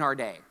in our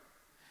day.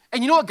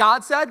 And you know what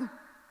God said?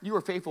 You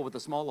were faithful with the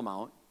small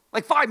amount.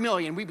 Like 5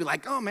 million, we'd be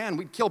like, oh man,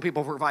 we'd kill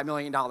people for $5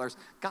 million.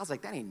 God's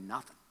like, that ain't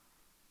nothing.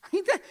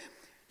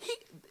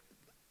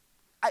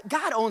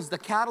 God owns the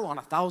cattle on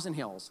 1,000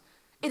 hills.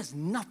 It is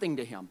nothing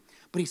to him.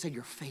 But he said,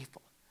 you're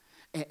faithful,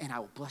 and I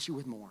will bless you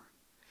with more.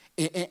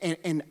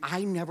 And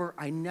I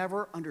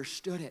never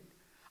understood it.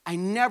 I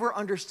never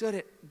understood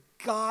it.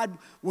 God,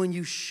 when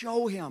you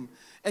show him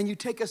and you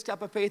take a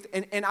step of faith,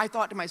 and I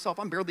thought to myself,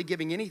 I'm barely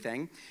giving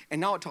anything,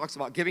 and now it talks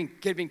about giving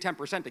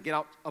 10% to get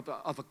out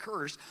of a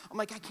curse. I'm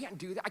like, I can't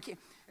do that. I can't.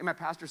 And my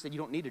pastor said, you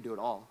don't need to do it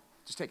all.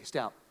 Just take a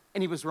step.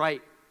 And he was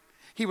right.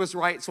 He was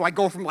right. So I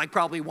go from like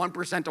probably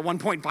 1% to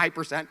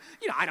 1.5%.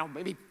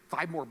 Maybe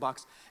 $5 more.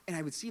 And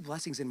I would see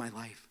blessings in my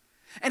life.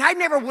 And I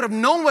never would have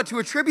known what to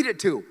attribute it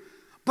to.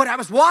 But I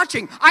was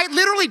watching. I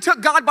literally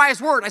took God by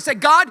his word. I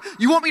said, God,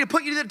 you want me to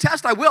put you to the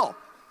test? I will.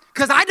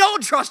 Because I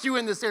don't trust you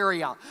in this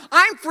area.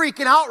 I'm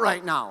freaking out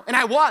right now. And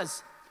I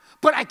was.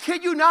 But I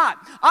kid you not,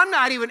 I'm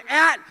not even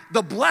at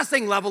the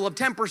blessing level of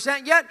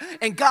 10% yet.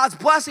 And God's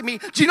blessing me.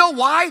 Do you know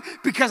why?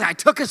 Because I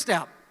took a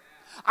step.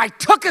 I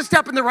took a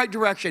step in the right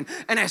direction,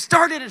 and I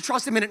started to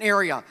trust him in an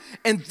area,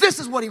 and this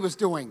is what he was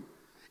doing.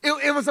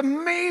 It was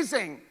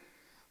amazing.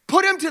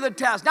 Put him to the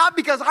test, not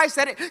because I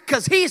said it,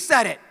 because he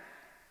said it.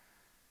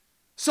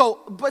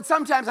 So, but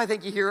sometimes I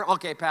think you hear,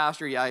 okay,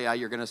 pastor, yeah,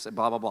 you're going to say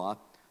blah, blah, blah.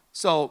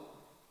 So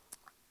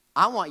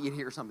I want you to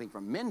hear something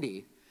from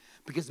Mindy,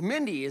 because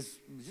Mindy is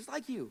just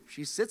like you.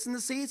 She sits in the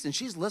seats, and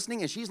she's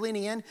listening, and she's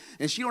leaning in,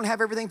 and she don't have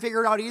everything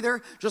figured out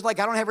either, just like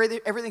I don't have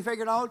everything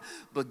figured out.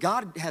 But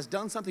God has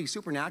done something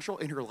supernatural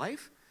in her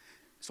life,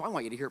 so I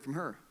want you to hear it from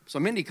her. So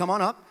Mindy, come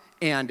on up,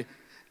 and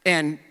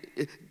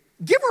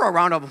give her a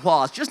round of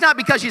applause, just not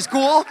because she's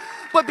cool,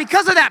 but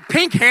because of that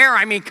pink hair.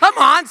 I mean, come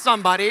on,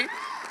 somebody.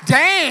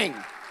 Dang.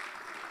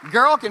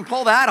 Girl can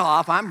pull that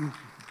off. I'm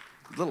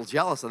a little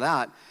jealous of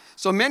that.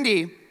 So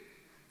Mindy,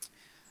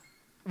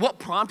 what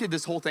prompted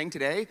this whole thing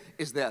today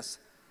is this.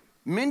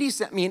 Mindy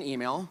sent me an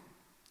email,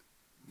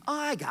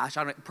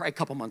 probably a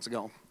couple months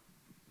ago.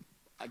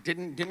 I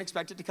didn't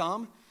expect it to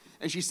come.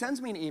 And she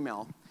sends me an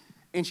email,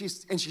 and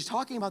she's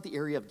talking about the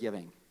area of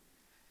giving.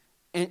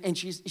 And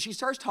she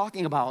starts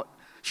talking about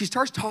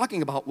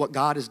what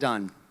God has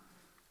done.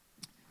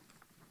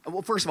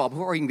 Well, first of all,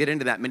 before we can get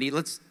into that, Mindy,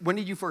 when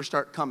did you first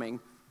start coming,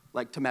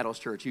 like, to Meadows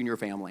Church, you and your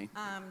family?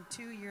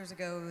 2 years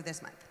ago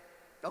this month.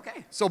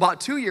 Okay, so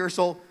about 2 years,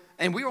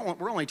 and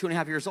we're only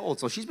 2.5 years old,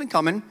 so she's been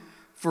coming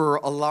for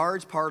a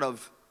large part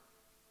of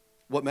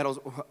what Meadows,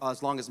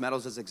 as long as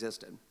Meadows has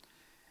existed.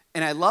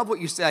 And I love what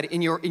you said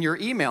in your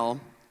email,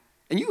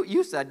 and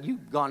you said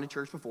you've gone to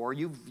church before.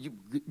 You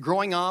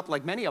growing up,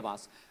 like many of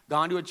us,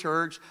 gone to a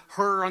church,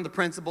 heard on the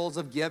principles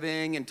of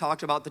giving, and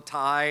talked about the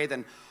tithe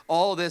and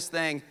all this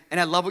thing. And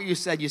I love what you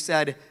said. You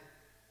said,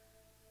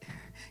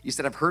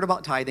 I've heard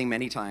about tithing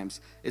many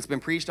times. It's been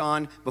preached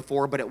on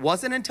before, but it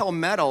wasn't until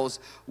Meadows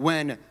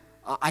when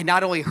I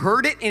not only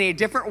heard it in a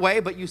different way,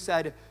 but you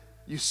said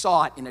you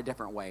saw it in a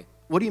different way.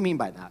 What do you mean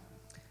by that?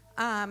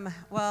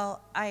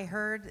 Well, I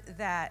heard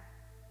that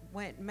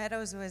when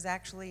Meadows was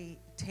actually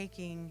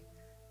taking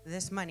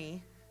this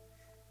money,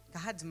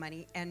 God's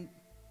money, and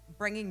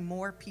bringing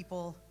more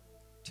people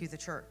to the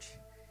church.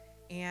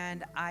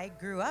 And I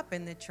grew up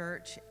in the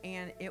church,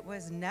 and it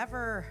was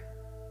never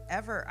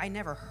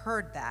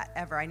heard that,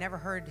 ever. I never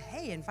heard,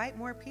 hey, invite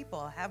more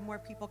people, have more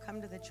people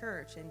come to the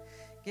church and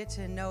get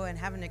to know and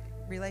have a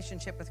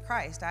relationship with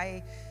Christ.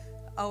 I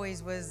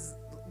always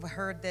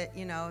heard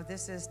that,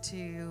 this is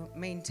to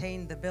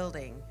maintain the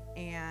building.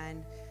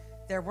 And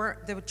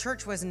the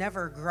church was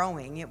never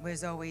growing. It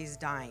was always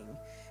dying.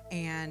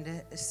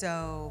 And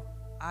so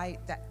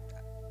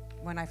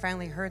when I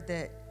finally heard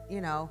that,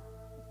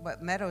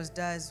 what Meadows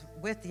does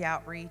with the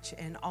outreach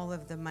and all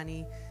of the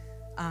money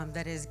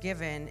that is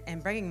given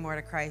and bringing more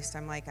to Christ,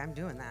 I'm like, I'm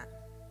doing that.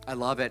 I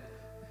love it.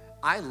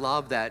 I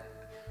love that.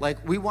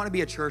 Like, we want to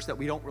be a church that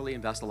we don't really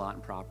invest a lot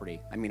in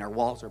property. I mean, our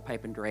walls are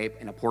pipe and drape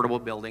in a portable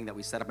building that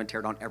we set up and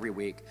tear down every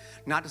week.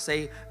 Not to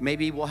say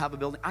maybe we'll have a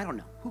building. I don't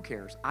know. Who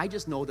cares? I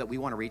just know that we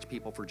want to reach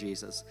people for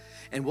Jesus.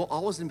 And we'll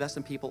always invest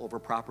in people over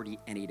property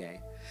any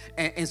day.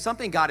 And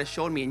something God has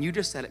shown me, and you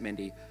just said it,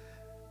 Mindy,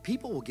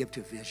 people will give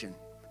to vision.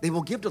 They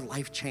will give to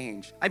life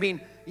change. I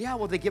mean, yeah,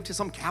 well, they give to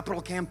some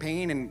capital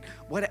campaign and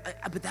what,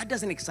 but that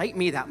doesn't excite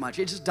me that much.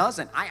 It just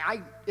doesn't.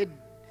 I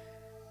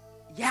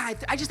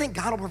just think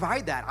God will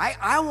provide that.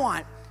 I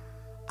want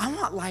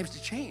lives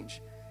to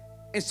change.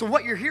 And so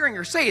what you're hearing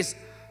her say is,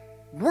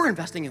 we're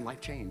investing in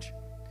life change.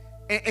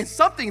 And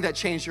something that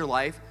changed your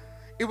life,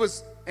 it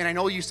was, and I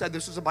know you said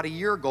this was about a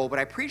year ago, but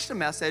I preached a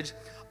message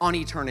on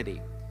eternity.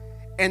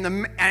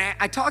 And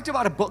I talked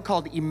about a book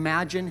called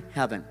Imagine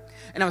Heaven.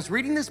 And I was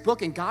reading this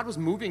book, and God was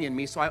moving in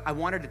me, so I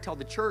wanted to tell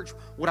the church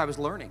what I was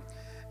learning.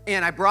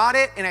 And I brought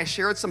it, and I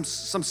shared some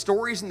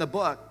stories in the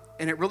book,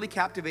 and it really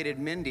captivated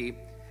Mindy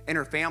and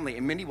her family.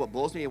 And Mindy, what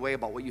blows me away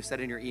about what you said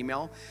in your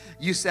email,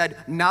 you said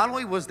not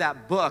only was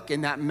that book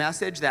and that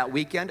message that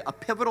weekend a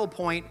pivotal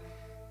point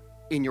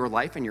in your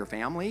life and your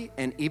family,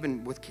 and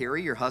even with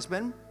Carrie, your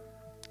husband,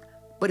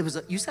 but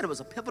you said it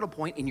was a pivotal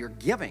point in your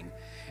giving.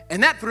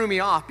 And that threw me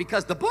off,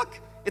 because the book,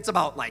 it's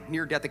about like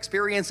near-death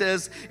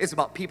experiences. It's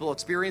about people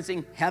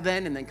experiencing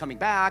heaven and then coming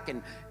back.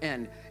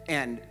 And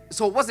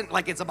so it wasn't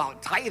like it's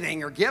about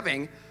tithing or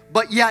giving,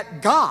 but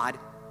yet God,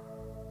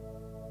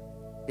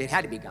 it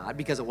had to be God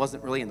because it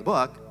wasn't really in the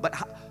book. But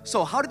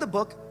so how did the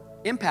book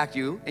impact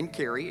you and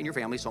Carrie and your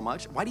family so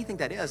much? Why do you think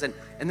that is? And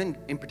then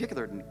in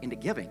particular into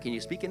giving, can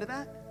you speak into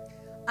that?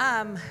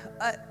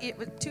 It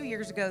was 2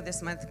 years ago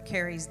this month,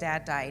 Carrie's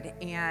dad died.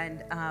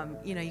 And,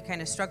 you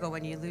kind of struggle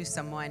when you lose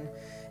someone.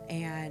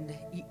 And,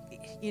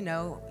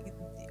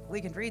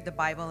 we can read the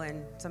Bible,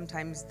 and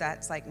sometimes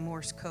that's like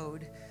Morse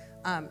code,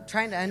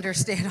 trying to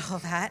understand all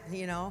that,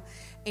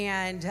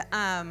 And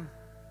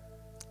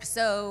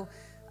so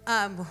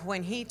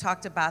when he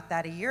talked about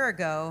that a year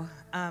ago,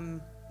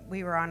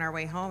 we were on our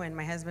way home, and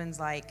my husband's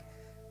like,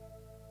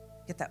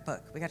 get that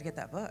book. We got to get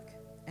that book.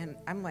 And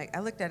I'm like, I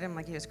looked at him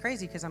like he was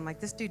crazy, because I'm like,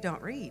 this dude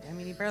don't read. I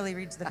mean, he barely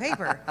reads the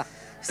paper.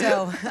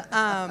 So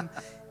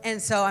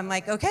I'm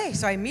like, okay.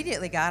 So I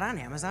immediately got on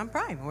Amazon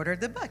Prime, ordered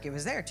the book. It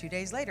was there 2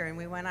 days later, and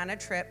we went on a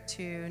trip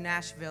to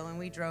Nashville, and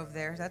we drove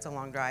there. That's a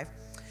long drive.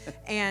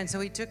 And so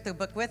we took the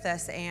book with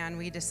us, and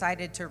we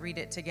decided to read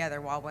it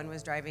together. While one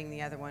was driving,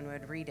 the other one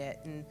would read it.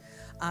 And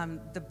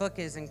the book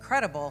is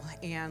incredible,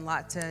 and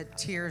lots of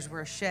tears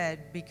were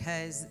shed,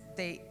 because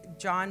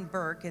John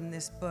Burke in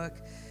this book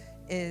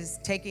is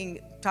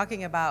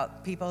talking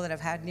about people that have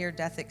had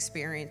near-death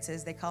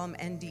experiences. They call them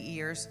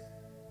NDEers.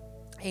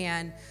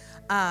 And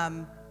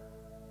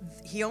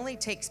he only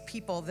takes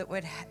people that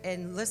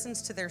and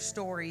listens to their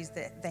stories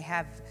that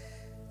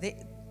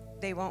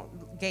they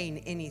won't gain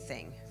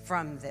anything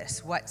from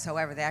this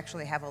whatsoever. They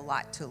actually have a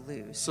lot to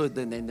lose. So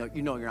then they know,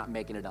 you're not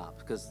making it up,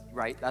 because,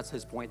 right, that's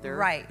his point there.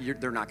 Right.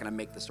 They're not going to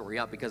make the story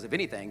up, because if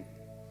anything,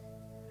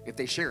 if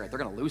they share it, they're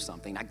going to lose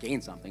something, not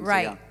gain something.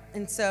 Right. So, yeah.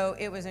 And so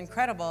it was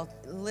incredible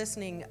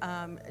listening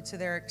to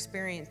their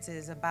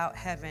experiences about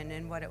heaven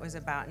and what it was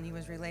about. And he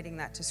was relating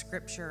that to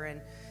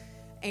scripture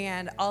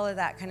and all of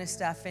that kind of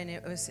stuff. And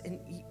it was,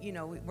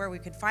 where we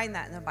could find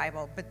that in the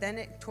Bible. But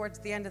then towards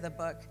the end of the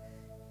book,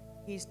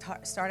 he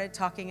started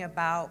talking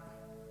about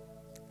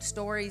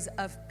stories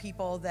of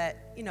people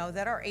that,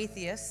 that are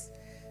atheists,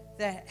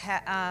 that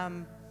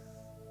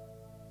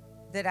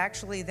that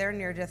actually their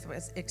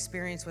near-death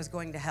experience was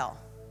going to hell.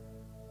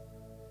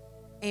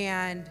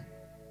 And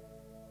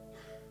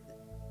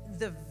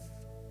the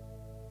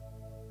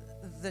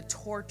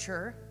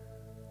torture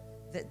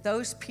that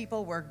those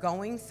people were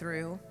going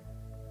through,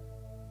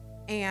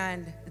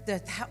 and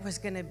that was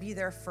going to be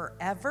there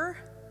forever.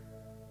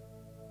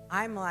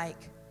 I'm like,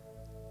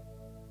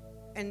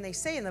 and they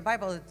say in the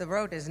Bible that the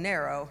road is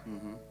narrow,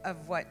 mm-hmm.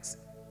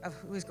 of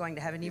who's going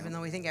to heaven, even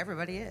though we think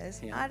everybody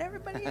is. Yeah. Not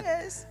everybody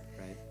is.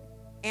 Right.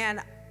 And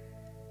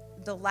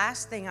the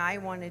last thing I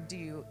want to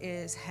do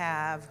is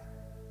have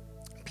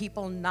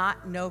people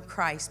not know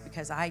Christ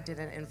because I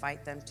didn't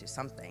invite them to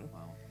something.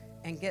 Wow.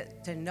 And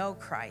get to know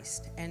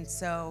Christ. And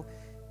so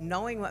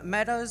knowing what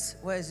Meadows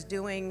was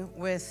doing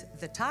with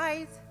the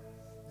tithe,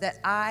 that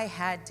I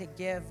had to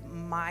give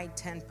my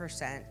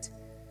 10%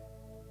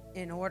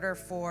 in order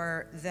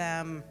for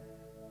them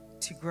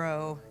to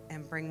grow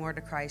and bring more to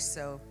Christ,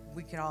 so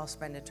we could all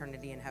spend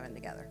eternity in heaven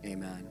together.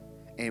 Amen.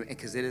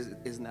 Because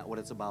isn't that what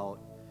it's about?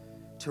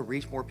 To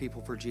reach more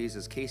people for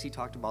Jesus. Casey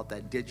talked about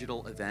that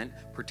digital event,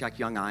 Protect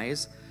Young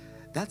Eyes.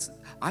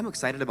 I'm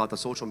excited about the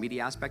social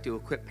media aspect to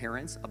equip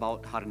parents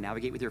about how to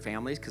navigate with your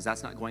families, because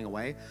that's not going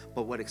away.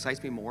 But what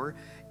excites me more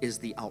is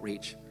the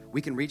outreach.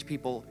 We can reach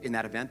people in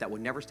that event that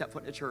would never step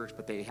foot in a church,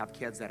 but they have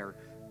kids that are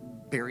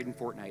buried in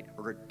Fortnite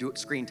or do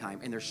screen time,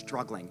 and they're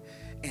struggling.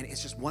 And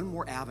it's just one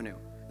more avenue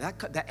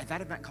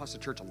That event costs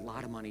the church a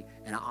lot of money,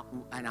 and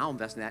I'll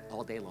invest in that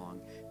all day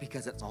long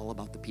because it's all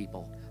about the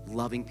people,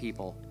 loving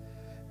people.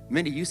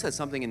 Mindy, you said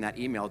something in that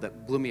email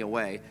that blew me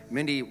away.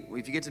 Mindy,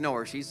 if you get to know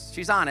her,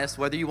 she's honest,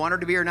 whether you want her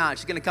to be or not.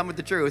 She's going to come with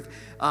the truth.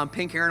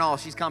 Pink hair and all,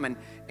 she's coming.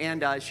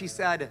 And she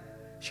said,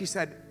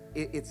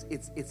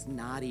 it's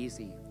not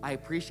easy. I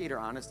appreciate her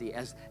honesty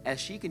as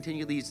she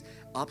continually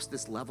ups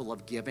this level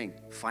of giving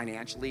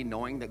financially,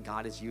 knowing that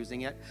God is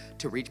using it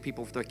to reach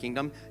people for the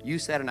kingdom. You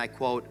said, and I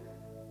quote,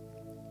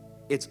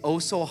 "It's oh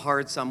so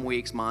hard some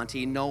weeks,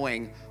 Monty,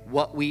 knowing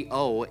what we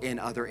owe in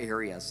other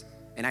areas."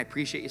 And I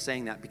appreciate you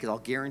saying that because I'll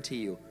guarantee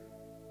you,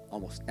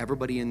 almost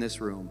everybody in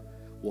this room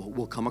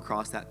will come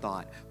across that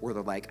thought where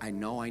they're like, I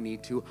know I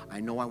need to, I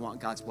know I want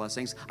God's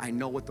blessings, I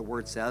know what the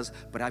word says,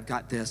 but I've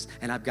got this,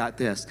 and I've got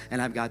this, and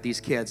I've got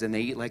these kids, and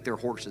they eat like they're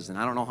horses, and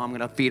I don't know how I'm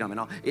gonna feed them,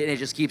 and it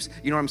just keeps,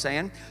 you know what I'm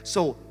saying?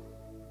 So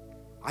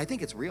I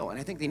think it's real, and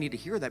I think they need to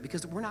hear that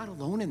because we're not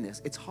alone in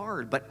this. It's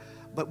hard, but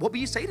what would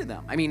you say to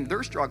them? I mean,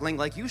 they're struggling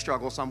like you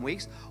struggle some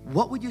weeks.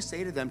 What would you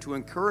say to them to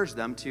encourage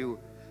them to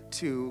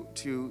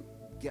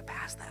get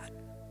past that?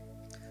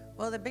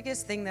 Well, the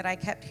biggest thing that I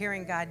kept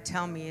hearing God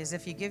tell me is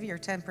if you give your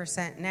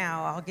 10%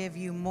 now, I'll give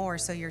you more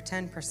so your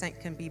 10%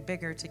 can be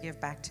bigger to give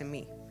back to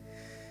me.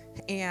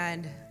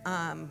 And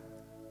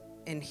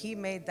he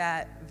made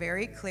that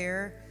very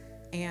clear,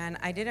 and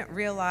I didn't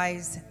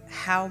realize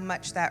how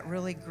much that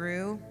really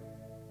grew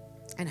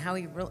and how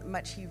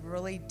much he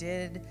really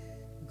did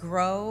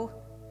grow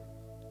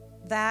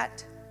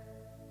that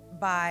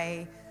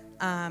by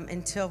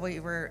until we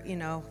were,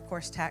 of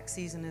course, tax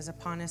season is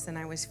upon us, and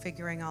I was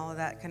figuring all of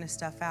that kind of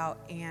stuff out,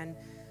 and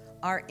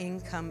our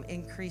income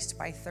increased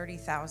by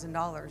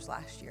 $30,000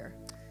 last year.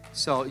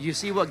 So you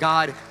see what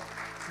God,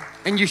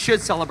 and you should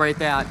celebrate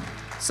that.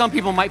 Some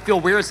people might feel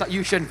weird.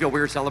 You shouldn't feel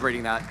weird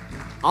celebrating that.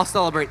 I'll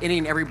celebrate any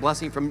and every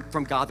blessing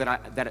from God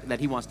that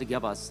He wants to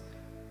give us.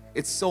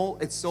 It's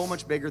so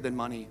much bigger than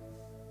money,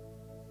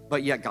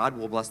 but yet God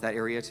will bless that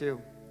area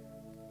too.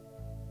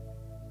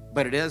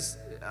 But it is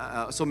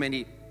so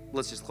many.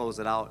 Let's just close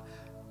it out.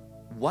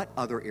 What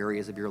other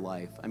areas of your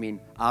life? I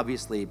mean,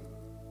 obviously,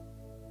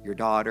 your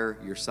daughter,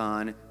 your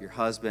son, your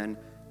husband,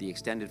 the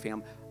extended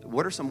family.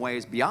 What are some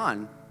ways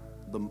beyond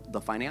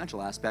the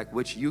financial aspect,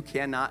 which you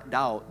cannot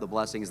doubt the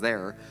blessings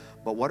there,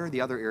 but what are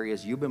the other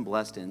areas you've been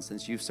blessed in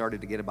since you've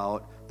started to get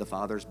about the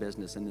Father's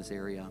business in this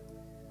area?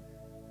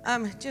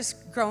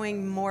 Just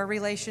growing more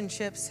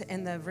relationships,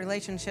 and the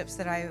relationships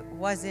that I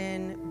was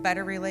in,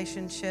 better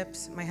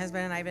relationships. My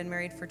husband and I have been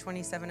married for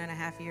 27 and a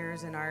half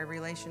years, and our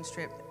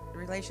relationship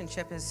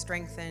has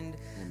strengthened.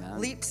 Amen.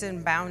 Leaps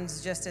and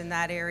bounds just in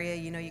that area.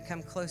 You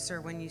come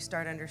closer when you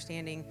start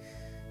understanding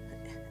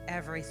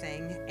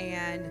everything.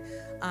 And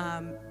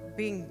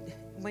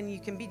when you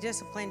can be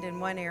disciplined in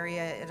one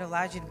area, it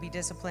allows you to be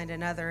disciplined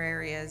in other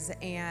areas.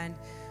 And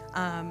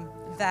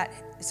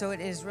so it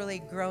has really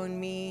grown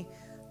me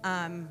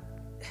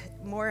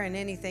more than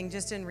anything,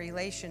 just in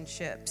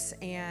relationships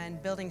and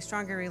building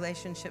stronger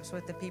relationships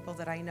with the people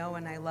that I know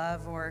and I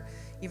love, or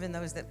even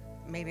those that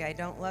maybe I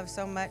don't love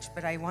so much,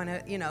 but I want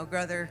to,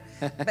 grow their.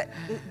 But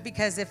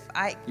because if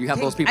you have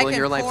those people in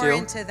your life too, I can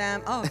pour into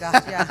them. Oh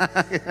gosh,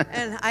 yeah,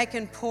 and I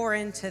can pour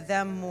into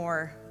them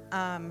more,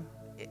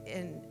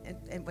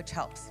 which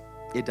helps.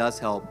 It does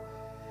help.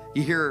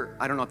 You hear,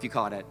 I don't know if you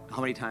caught it,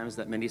 how many times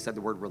that Mindy said the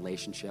word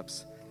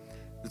relationships.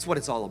 That's what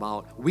it's all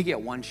about. We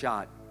get one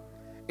shot.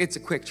 It's a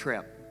quick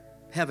trip.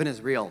 Heaven is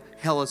real.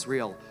 Hell is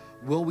real.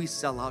 Will we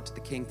sell out to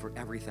the King for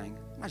everything?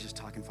 I'm not just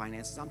talking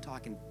finances. I'm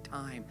talking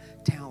time,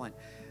 talent.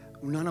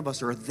 None of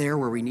us are there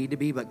where we need to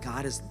be, but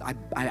God is,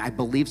 I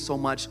believe so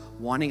much,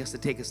 wanting us to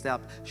take a step,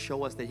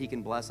 show us that He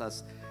can bless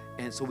us.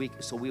 And so we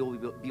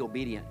will be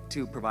obedient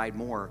to provide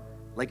more,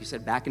 like you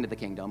said, back into the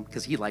kingdom,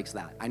 because He likes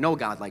that. I know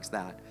God likes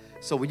that.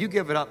 So would you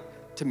give it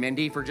up to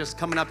Mindy for just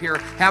coming up here,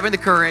 having the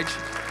courage.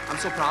 I'm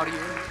so proud of you.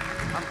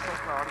 I'm so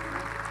proud of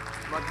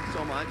you. Love you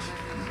so much.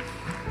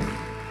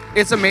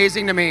 It's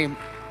amazing to me.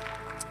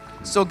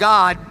 So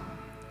God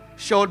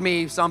showed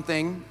me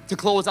something to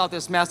close out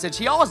this message.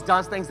 He always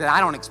does things that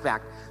I don't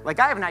expect. Like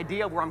I have an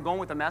idea of where I'm going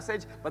with the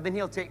message, but then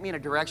He'll take me in a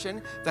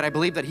direction that I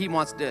believe that He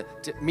wants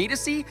me to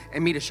see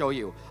and me to show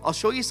you. I'll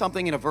show you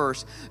something in a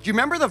verse. Do you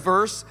remember the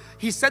verse?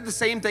 He said the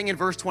same thing in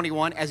verse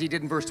 21 as He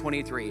did in verse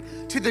 23.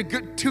 To the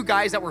good two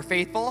guys that were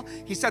faithful,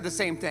 He said the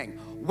same thing.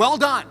 Well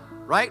done,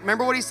 right?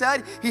 Remember what He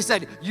said? He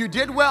said, you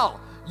did well.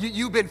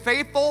 You've been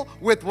faithful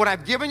with what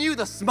I've given you,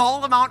 the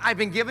small amount I've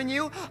been giving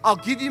you. I'll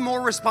give you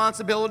more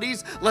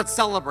responsibilities. Let's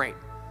celebrate.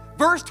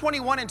 Verse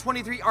 21 and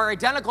 23 are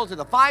identical to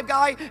the 5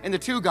 guy and the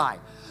 2 guy.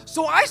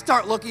 So I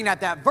start looking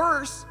at that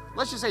verse,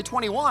 let's just say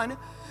 21,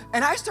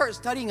 and I start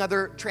studying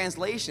other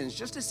translations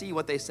just to see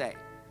what they say.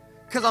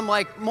 Because I'm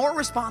like, more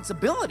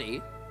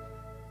responsibility?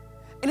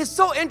 And it's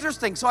so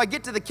interesting. So I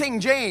get to the King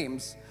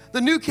James,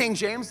 the New King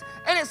James,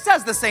 and it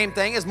says the same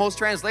thing as most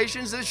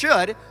translations. It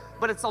should,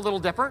 but it's a little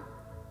different.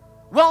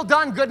 Well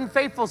done, good and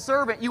faithful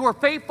servant. You were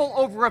faithful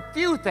over a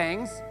few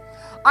things.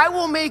 I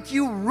will make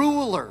you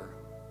ruler.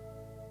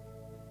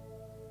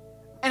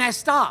 And I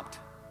stopped.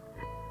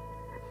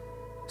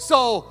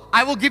 So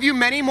I will give you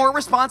many more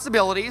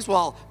responsibilities.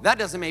 Well, that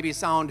doesn't maybe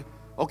sound,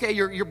 okay,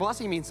 you're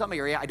blessing me in some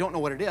area. I don't know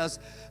what it is.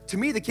 To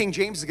me, the King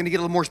James is going to get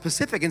a little more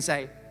specific and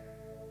say,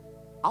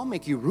 I'll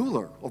make you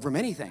ruler over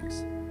many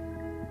things.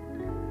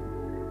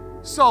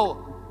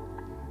 So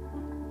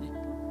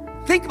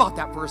think about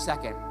that for a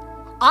second.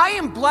 I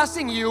am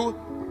blessing you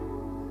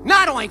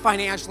not only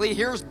financially,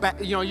 here's,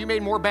 you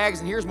made more bags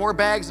and here's more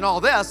bags and all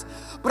this,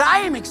 but I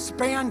am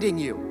expanding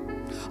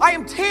you. I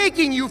am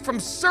taking you from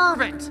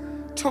servant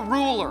to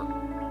ruler.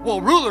 Well,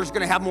 a ruler's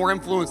gonna have more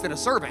influence than a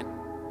servant.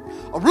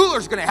 A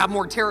ruler's gonna have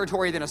more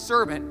territory than a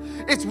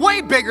servant. It's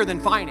way bigger than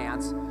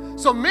finance.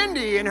 So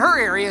Mindy, in her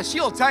area,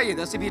 she'll tell you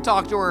this. If you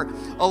talk to her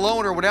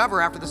alone or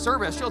whatever after the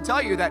service, she'll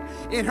tell you that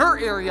in her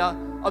area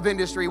of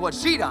industry, what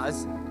she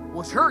does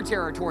was her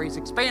territory is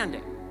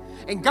expanding.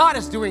 And God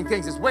is doing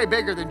things that's way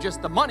bigger than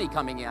just the money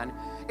coming in.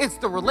 It's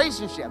the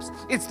relationships,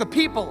 it's the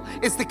people,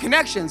 it's the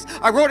connections.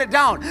 I wrote it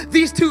down.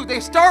 These two, they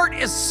start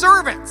as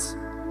servants.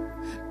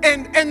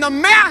 And the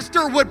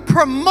master would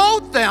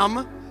promote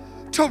them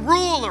to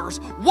rulers.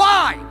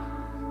 Why?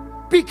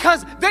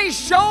 Because they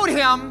showed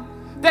him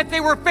that they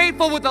were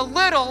faithful with a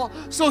little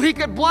so he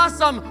could bless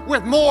them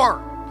with more.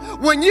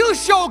 When you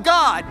show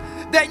God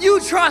that you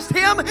trust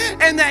him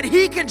and that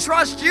he can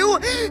trust you,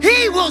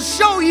 he will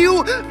show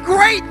you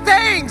great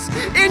things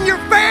in your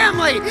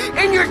family,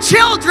 in your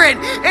children,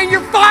 in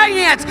your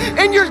finance,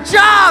 in your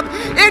job,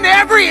 in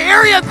every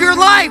area of your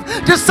life.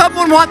 Does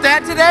someone want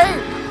that today?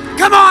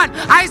 Come on,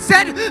 I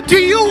said, do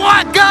you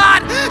want God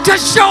to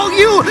show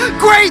you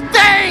great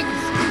things?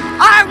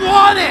 I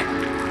want it.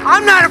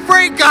 I'm not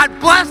afraid. God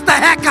bless the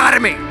heck out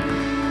of me.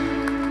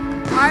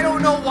 I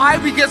don't know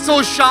why we get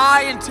so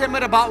shy and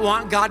timid about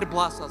wanting God to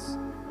bless us.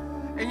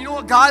 And you know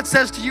what God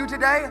says to you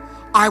today?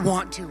 I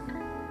want to.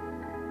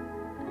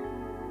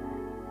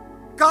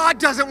 God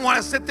doesn't want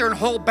to sit there and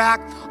hold back.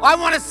 I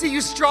want to see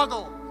you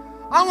struggle.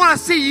 I want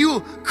to see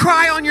you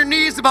cry on your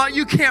knees about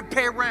you can't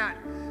pay rent.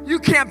 You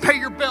can't pay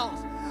your bills.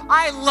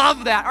 I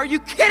love that. Are you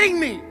kidding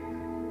me?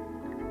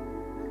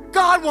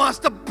 God wants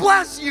to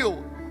bless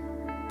you,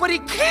 but he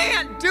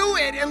can't do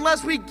it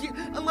unless we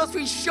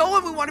show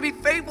him we want to be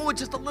faithful with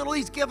just a little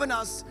he's given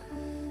us.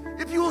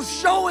 If you will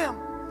show him,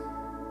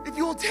 if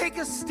you will take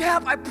a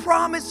step, I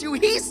promise you,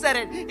 he said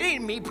it. It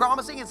ain't me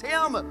promising, it's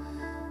him.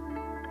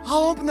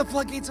 I'll open the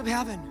floodgates of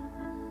heaven.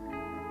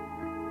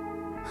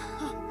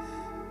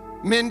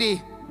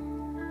 Mindy,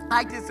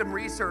 I did some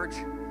research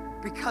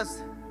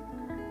because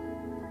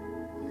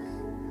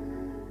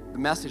the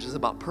message is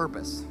about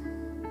purpose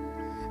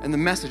and the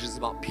message is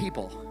about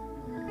people.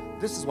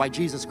 This is why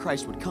Jesus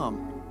Christ would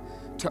come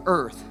to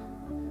earth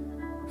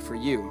for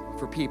you,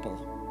 for people.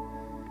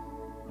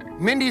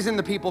 Mindy's in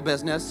the people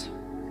business.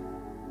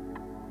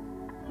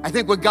 I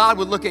think when God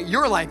would look at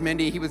your life,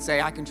 Mindy, he would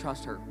say, I can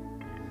trust her.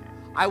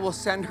 I will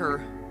send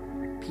her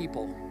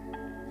people.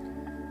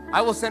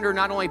 I will send her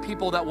not only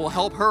people that will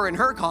help her in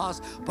her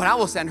cause, but I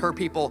will send her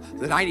people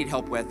that I need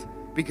help with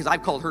because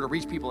I've called her to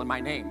reach people in my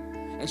name.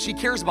 And she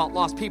cares about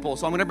lost people,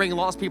 so I'm gonna bring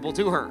lost people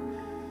to her.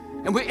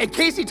 And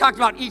Casey talked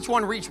about each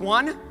one reach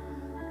one.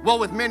 Well,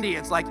 with Mindy,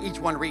 it's like each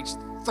one reached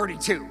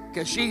 32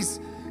 because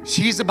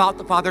she's about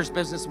the Father's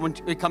business when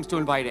it comes to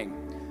inviting.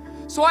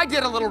 So I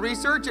did a little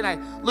research and I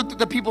looked at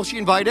the people she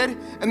invited,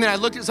 and then I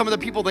looked at some of the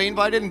people they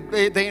invited, and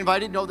they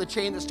invited, the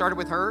chain that started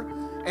with her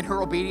and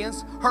her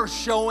obedience, her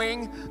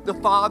showing the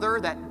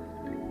Father that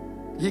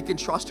he can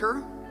trust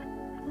her.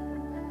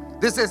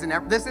 This isn't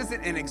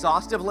an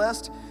exhaustive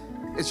list.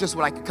 It's just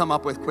what I could come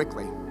up with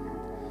quickly.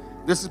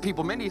 This is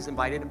people Mindy's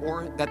invited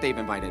or that they've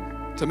invited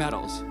to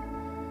Meadows.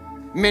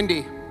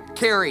 Mindy,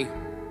 Carrie,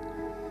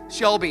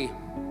 Shelby,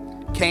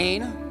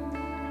 Kane,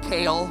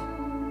 Kale,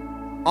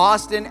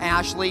 Austin,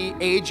 Ashley,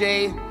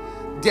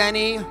 AJ,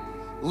 Denny,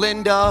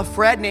 Linda,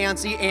 Fred,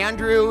 Nancy,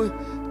 Andrew,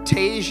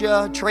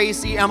 Tasia,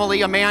 Tracy,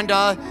 Emily,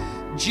 Amanda,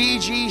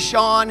 Gigi,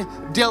 Sean,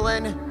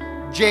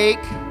 Dylan, Jade,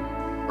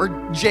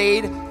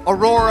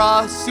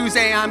 Aurora,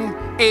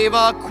 Suzanne,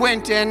 Ava,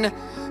 Quentin,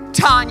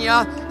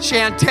 Tanya,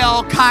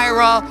 Chantel,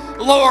 Kyra,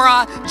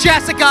 Laura,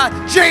 Jessica,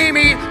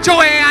 Jamie,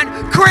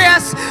 Joanne,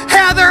 Chris,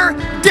 Heather,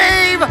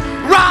 Dave,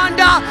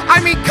 Rhonda.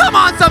 I mean, come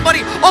on, somebody.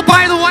 Oh,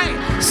 by the way,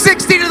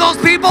 16 of those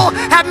people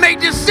have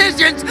made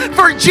decisions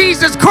for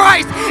Jesus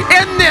Christ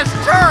in this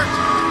church.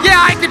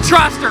 Yeah, I can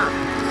trust her.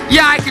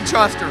 Yeah, I can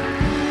trust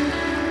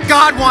her.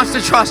 God wants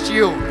to trust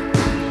you.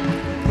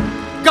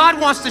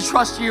 God wants to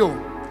trust you.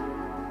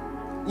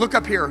 Look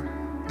up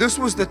here. This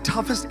was the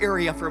toughest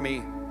area for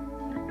me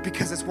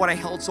because it's what I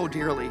held so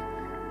dearly.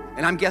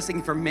 And I'm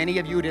guessing for many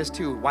of you it is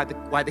too, why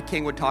the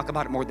King would talk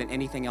about it more than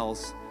anything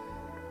else.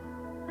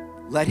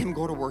 Let him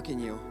go to work in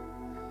you.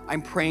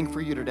 I'm praying for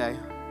you today.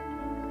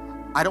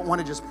 I don't want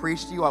to just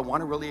preach to you. I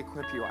want to really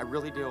equip you. I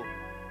really do.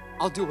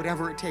 I'll do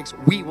whatever it takes.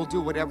 We will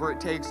do whatever it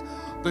takes.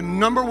 The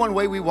number one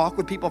way we walk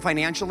with people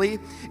financially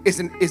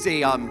is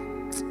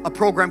a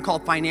program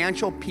called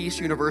Financial Peace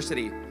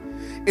University.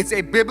 It's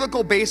a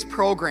biblical-based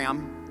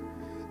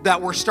program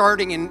that we're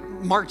starting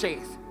in March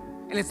 8th.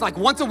 And it's like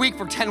once a week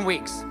for 10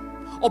 weeks.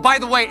 Oh, by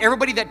the way,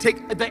 everybody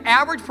the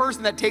average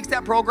person that takes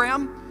that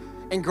program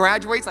and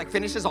graduates, like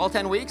finishes all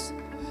 10 weeks,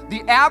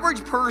 the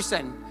average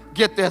person,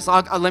 get this,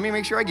 let me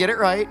make sure I get it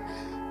right.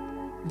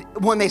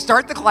 When they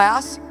start the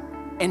class,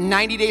 and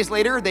 90 days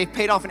later, they've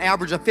paid off an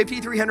average of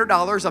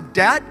 $5,300 of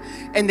debt,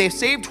 and they've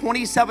saved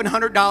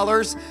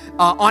 $2,700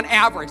 on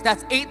average.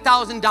 That's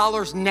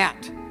 $8,000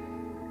 net.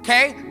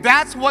 Okay?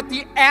 That's what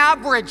the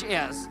average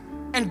is.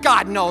 And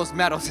God knows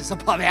Meadows is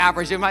above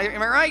average. Am I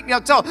right?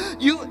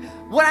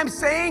 What I'm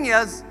saying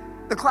is,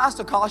 the class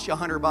will cost you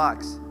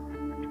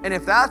 $100. And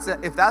if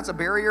that's a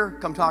barrier,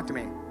 come talk to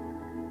me.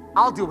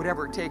 I'll do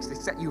whatever it takes to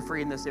set you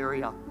free in this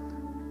area.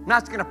 I'm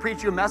not going to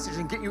preach you a message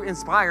and get you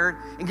inspired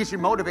and get you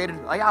motivated.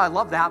 Oh, yeah, I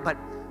love that. But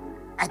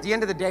at the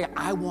end of the day,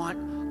 I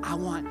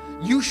want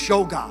you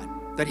show God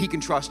that he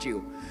can trust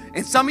you.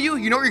 And some of you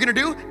know what you're going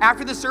to do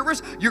after the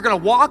service? You're going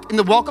to walk in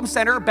the welcome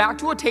center back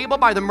to a table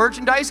by the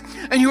merchandise,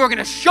 and you are going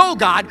to show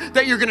God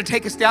that you're going to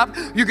take a step.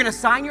 You're going to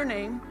sign your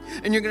name,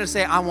 and you're going to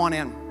say, I want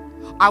in.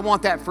 I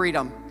want that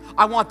freedom.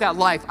 I want that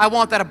life. I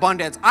want that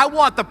abundance. I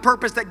want the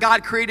purpose that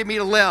God created me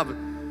to live.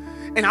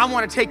 And I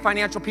want to take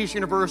Financial Peace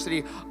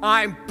University.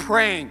 I'm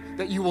praying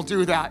that you will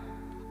do that.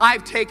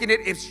 I've taken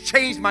it. It's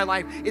changed my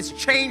life. It's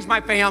changed my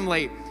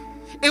family.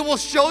 It will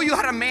show you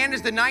how to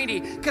manage the 90.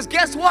 Because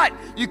guess what?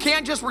 You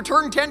can't just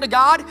return 10 to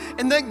God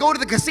and then go to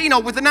the casino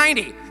with the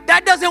 90.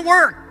 That doesn't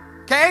work,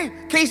 okay?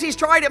 Casey's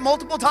tried it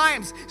multiple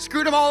times,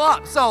 screwed them all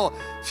up. So,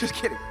 just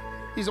kidding.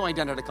 He's only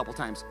done it a couple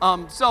times.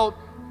 So,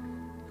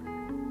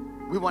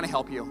 we want to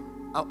help you.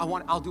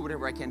 I'll do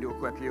whatever I can to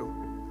equip you.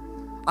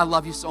 I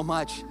love you so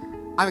much.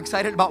 I'm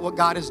excited about what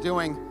God is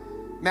doing.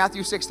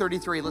 Matthew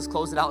 6:33, let's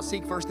close it out.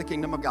 Seek first the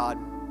kingdom of God.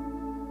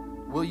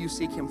 Will you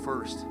seek him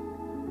first?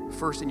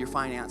 First in your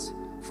finance,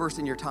 first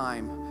in your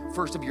time,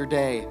 first of your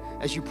day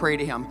as you pray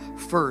to him.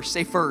 First,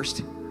 say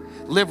first.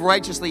 Live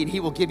righteously and he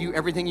will give you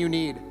everything you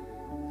need.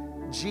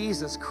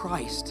 Jesus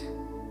Christ,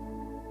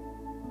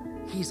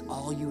 he's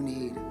all you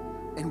need.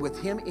 And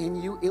with him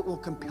in you, it will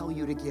compel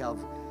you to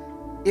give.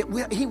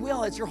 He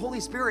will, it's your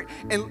Holy Spirit.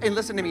 And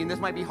listen to me, and this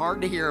might be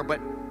hard to hear,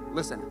 but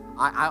listen,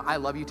 I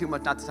love you too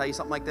much not to tell you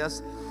something like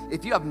this.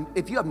 If you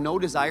have no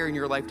desire in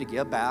your life to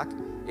give back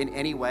in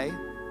any way,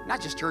 not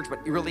just church,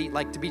 but really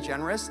like to be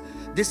generous,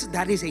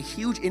 that is a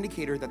huge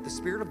indicator that the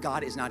Spirit of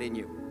God is not in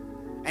you.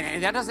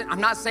 And that doesn't,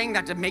 I'm not saying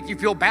that to make you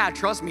feel bad.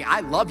 Trust me,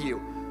 I love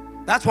you.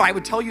 That's why I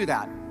would tell you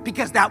that,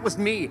 because that was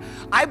me.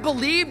 I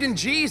believed in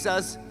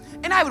Jesus,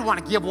 and I would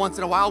want to give once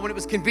in a while when it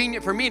was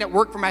convenient for me and it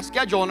worked for my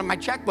schedule and in my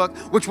checkbook,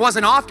 which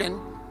wasn't often.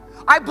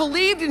 I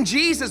believed in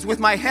Jesus with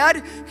my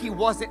head. He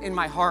wasn't in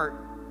my heart.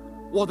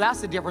 Well,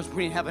 that's the difference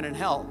between heaven and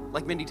hell,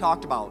 like Mindy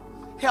talked about.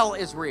 Hell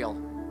is real.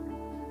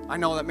 I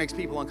know that makes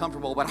people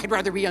uncomfortable, but I'd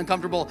rather be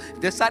uncomfortable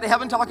this side of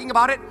heaven talking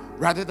about it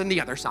rather than the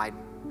other side.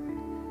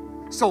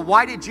 So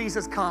why did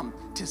Jesus come?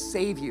 To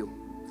save you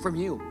from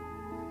you.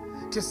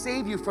 To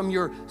save you from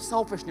your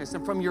selfishness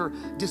and from your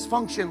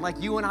dysfunction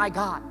like you and I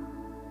got.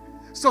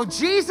 So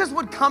Jesus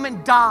would come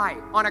and die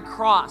on a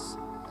cross.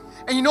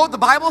 And you know what the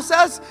Bible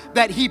says?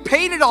 That he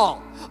paid it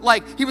all.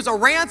 Like he was a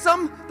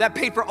ransom that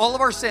paid for all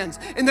of our sins.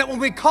 And that when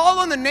we call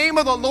on the name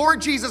of the Lord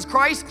Jesus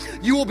Christ,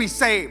 you will be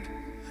saved.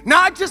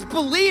 Not just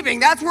believing,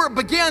 that's where it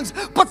begins,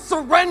 but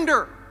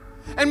surrender.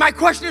 And my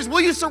question is,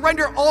 will you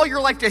surrender all your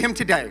life to him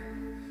today?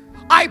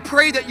 I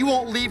pray that you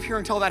won't leave here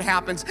until that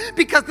happens,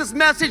 because this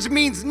message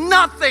means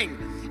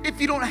nothing if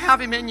you don't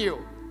have him in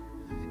you.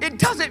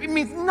 It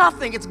means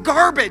nothing. It's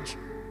garbage.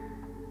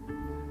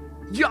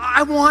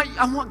 I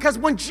want, because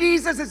when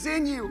Jesus is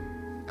in you.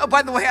 Oh,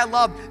 by the way, I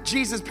love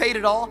Jesus paid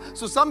it all.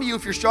 So some of you,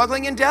 if you're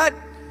struggling in debt,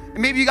 and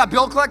maybe you got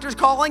bill collectors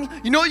calling,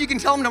 you know what you can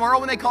tell them tomorrow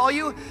when they call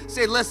you?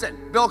 Say,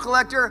 listen, bill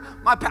collector,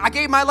 I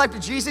gave my life to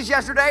Jesus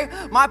yesterday.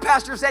 My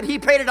pastor said he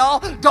paid it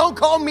all. Don't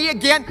call me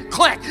again.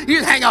 Click. You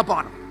just hang up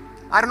on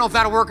him. I don't know if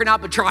that'll work or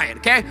not, but try it,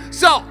 okay?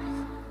 So,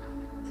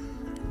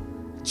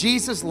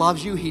 Jesus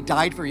loves you. He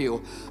died for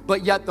you.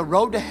 But yet the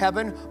road to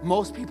heaven,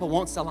 most people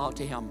won't sell out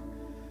to him.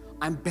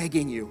 I'm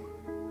begging you.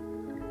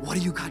 What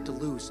do you got to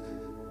lose?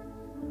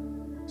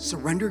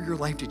 Surrender your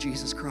life to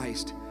Jesus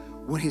Christ.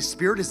 When his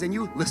Spirit is in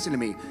you, listen to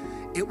me,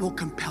 it will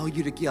compel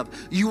you to give.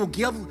 You will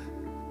give.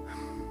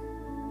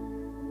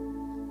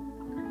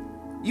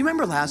 You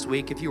remember last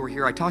week, if you were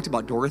here, I talked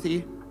about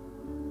Dorothy.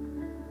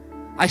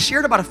 I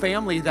shared about a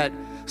family that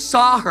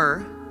saw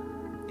her,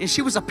 and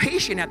she was a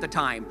patient at the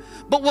time.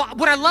 But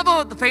what I love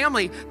about the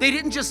family, they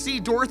didn't just see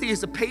Dorothy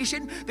as a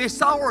patient, they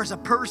saw her as a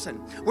person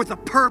with a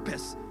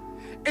purpose.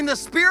 And the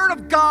Spirit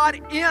of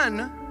God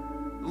in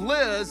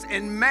Liz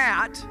and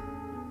Matt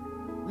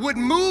would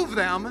move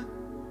them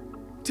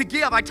to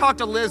give. I talked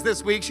to Liz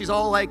this week. She's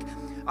all like,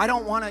 I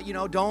don't want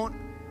to, don't.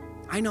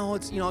 I know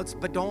it's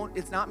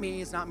not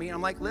me. And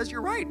I'm like, Liz,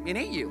 you're right. It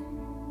ain't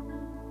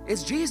you.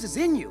 It's Jesus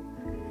in you.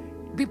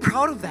 Be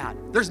proud of that.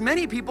 There's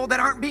many people that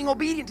aren't being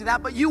obedient to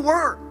that, but you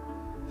were.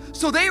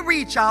 So they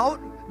reach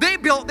out. They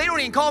don't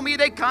even call me.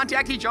 They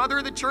contact each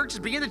other. The church is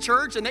being the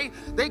church, and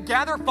they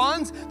gather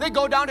funds. They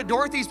go down to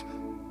Dorothy's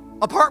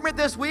apartment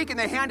this week, and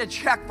they hand a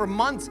check for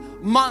months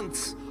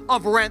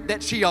of rent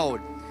that she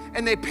owed,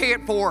 and they pay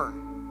it for her.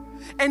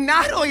 And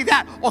not only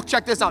that, oh,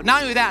 check this out.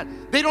 Not only that,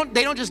 they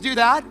don't just do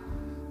that,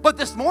 but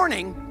this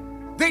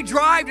morning, they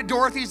drive to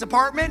Dorothy's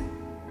apartment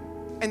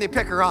and they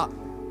pick her up.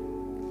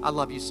 I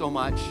love you so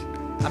much.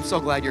 I'm so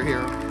glad you're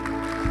here.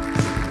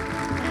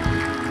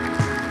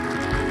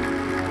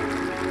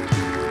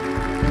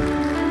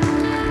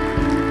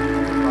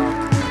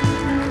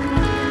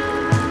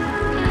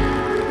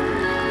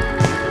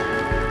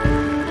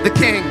 The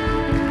king.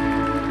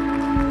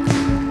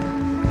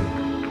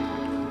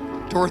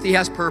 Dorothy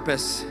has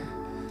purpose.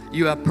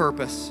 You have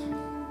purpose.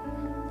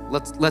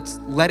 Let's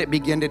let it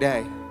begin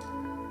today.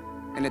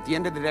 And at the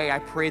end of the day, I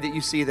pray that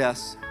you see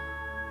this.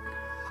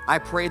 I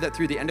pray that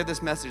through the end of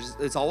this message,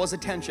 it's always a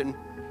tension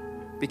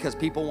because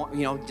people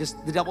want,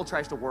 just the devil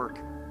tries to work.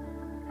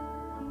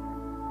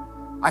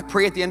 I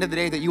pray at the end of the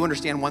day that you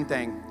understand one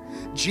thing.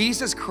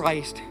 Jesus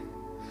Christ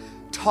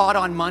taught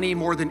on money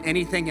more than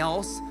anything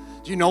else.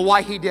 Do you know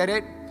why he did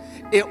it?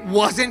 It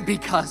wasn't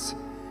because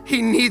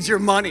he needs your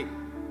money.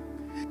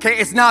 Okay,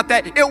 it's not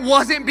that. It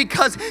wasn't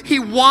because he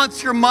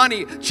wants your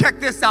money. Check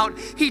this out.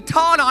 He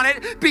taught on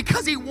it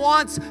because he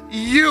wants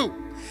you.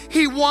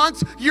 He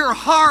wants your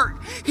heart.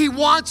 He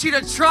wants you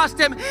to trust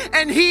him,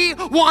 and he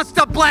wants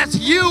to bless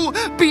you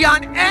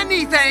beyond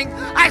anything.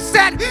 I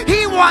said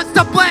he wants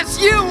to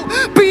bless you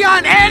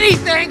beyond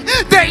anything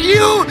that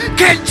you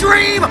can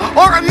dream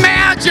or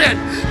imagine.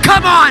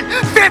 Come on,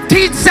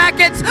 15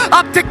 seconds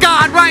up to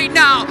God right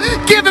now.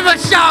 Give him a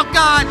shout,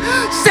 God.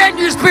 Send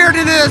your spirit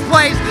into this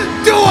place.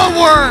 Do a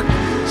work.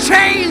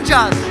 Change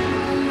us.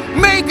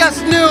 Make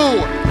us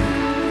new.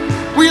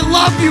 We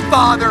love you,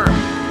 Father.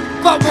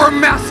 But we're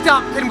messed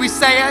up. Can we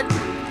say it?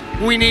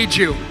 We need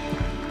you.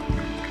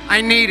 I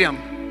need him.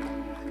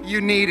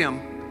 You need him.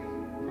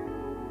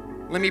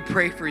 Let me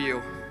pray for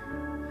you.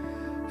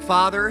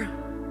 Father,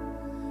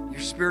 your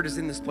spirit is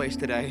in this place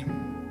today.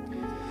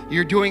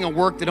 You're doing a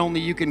work that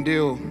only you can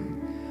do.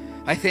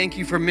 I thank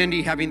you for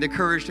Mindy having the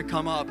courage to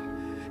come up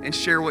and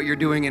share what you're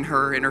doing in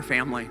her and her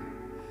family.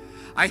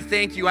 I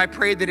thank you. I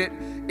pray that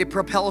it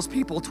propels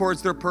people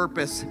towards their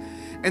purpose,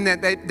 and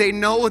that they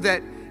know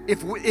that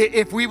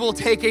if we will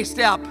take a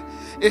step,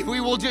 if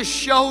we will just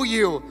show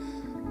you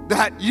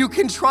that you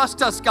can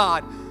trust us,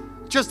 God,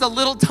 just a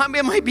little time,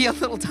 it might be a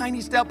little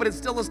tiny step, but it's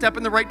still a step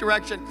in the right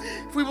direction.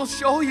 If we will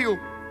show you,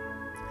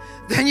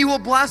 then you will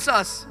bless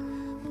us.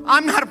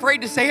 I'm not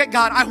afraid to say it,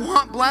 God. I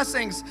want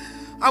blessings.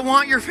 I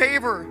want your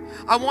favor.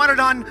 I want it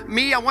on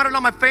me. I want it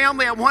on my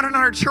family. I want it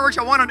on our church.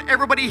 I want it on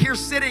everybody here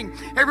sitting,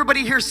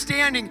 everybody here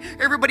standing,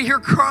 everybody here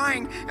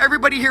crying,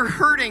 everybody here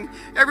hurting,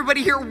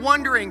 everybody here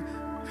wondering,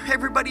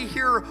 everybody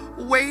here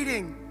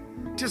waiting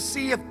to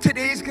see if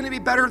today's going to be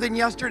better than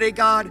yesterday,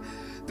 God.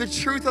 The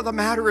truth of the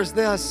matter is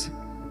this.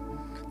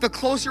 The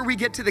closer we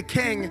get to the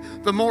King,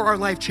 the more our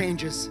life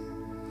changes.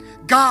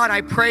 God,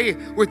 I pray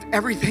with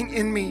everything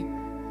in me,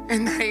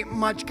 and that ain't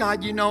much,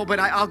 God, but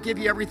I'll give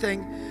you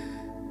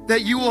everything,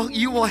 that you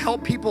will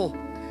help people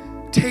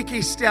take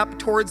a step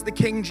towards the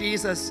King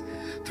Jesus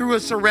through a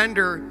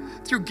surrender,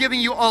 through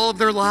giving you all of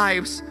their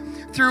lives,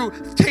 through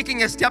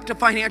taking a step to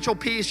Financial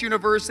Peace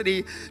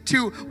University,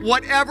 to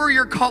whatever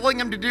you're calling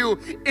them to do,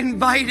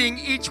 inviting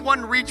each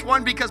one, reach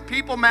one, because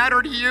people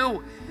matter to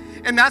you.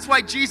 And that's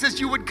why, Jesus,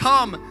 you would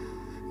come.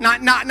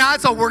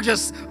 Not so we're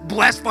just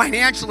blessed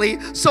financially,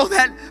 so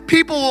that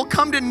people will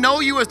come to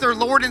know you as their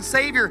Lord and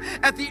Savior.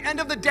 At the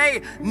end of the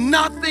day,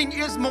 nothing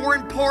is more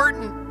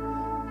important.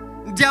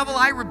 Devil,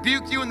 I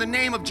rebuke you in the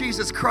name of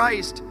Jesus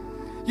Christ.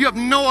 You have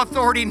no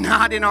authority,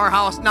 not in our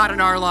house, not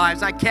in our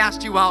lives. I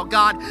cast you out.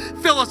 God,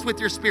 fill us with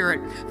your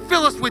spirit.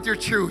 Fill us with your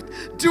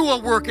truth. Do a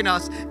work in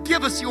us.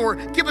 Give us your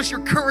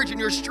courage and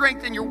your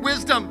strength and your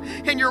wisdom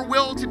and your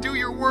will to do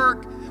your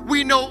work.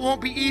 We know it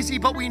won't be easy,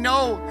 but we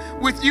know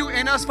with you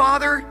in us,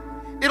 Father,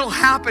 it'll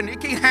happen. It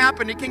can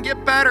happen. It can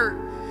get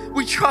better.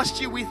 We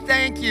trust you. We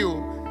thank you.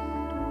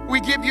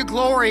 We give you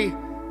glory.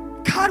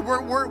 God,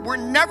 we're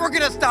never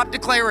going to stop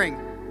declaring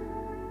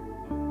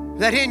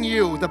that in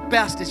you, the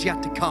best is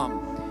yet to come.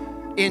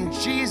 In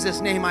Jesus'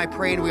 name I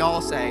pray, and we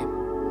all say,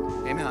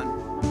 amen.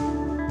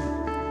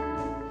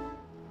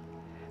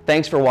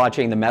 Thanks for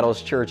watching the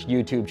Meadows Church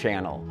YouTube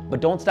channel. But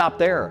don't stop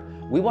there.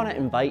 We want to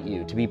invite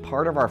you to be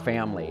part of our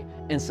family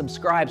and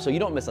subscribe so you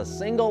don't miss a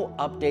single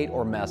update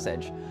or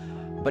message.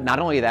 But not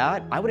only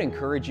that, I would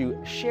encourage you,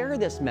 share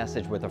this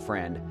message with a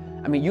friend.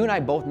 I mean, you and I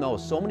both know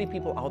so many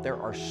people out there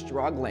are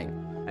struggling.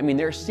 I mean,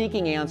 they're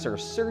seeking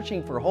answers,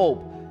 searching for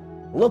hope,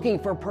 looking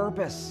for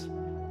purpose.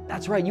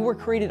 That's right, you were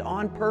created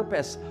on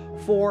purpose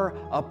for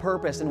a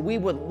purpose, and we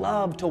would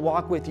love to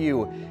walk with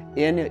you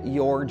in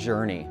your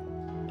journey.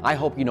 I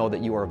hope you know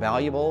that you are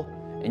valuable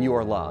and you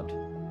are loved.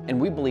 And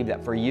we believe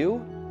that for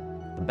you,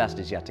 the best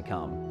is yet to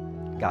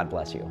come. God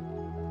bless you.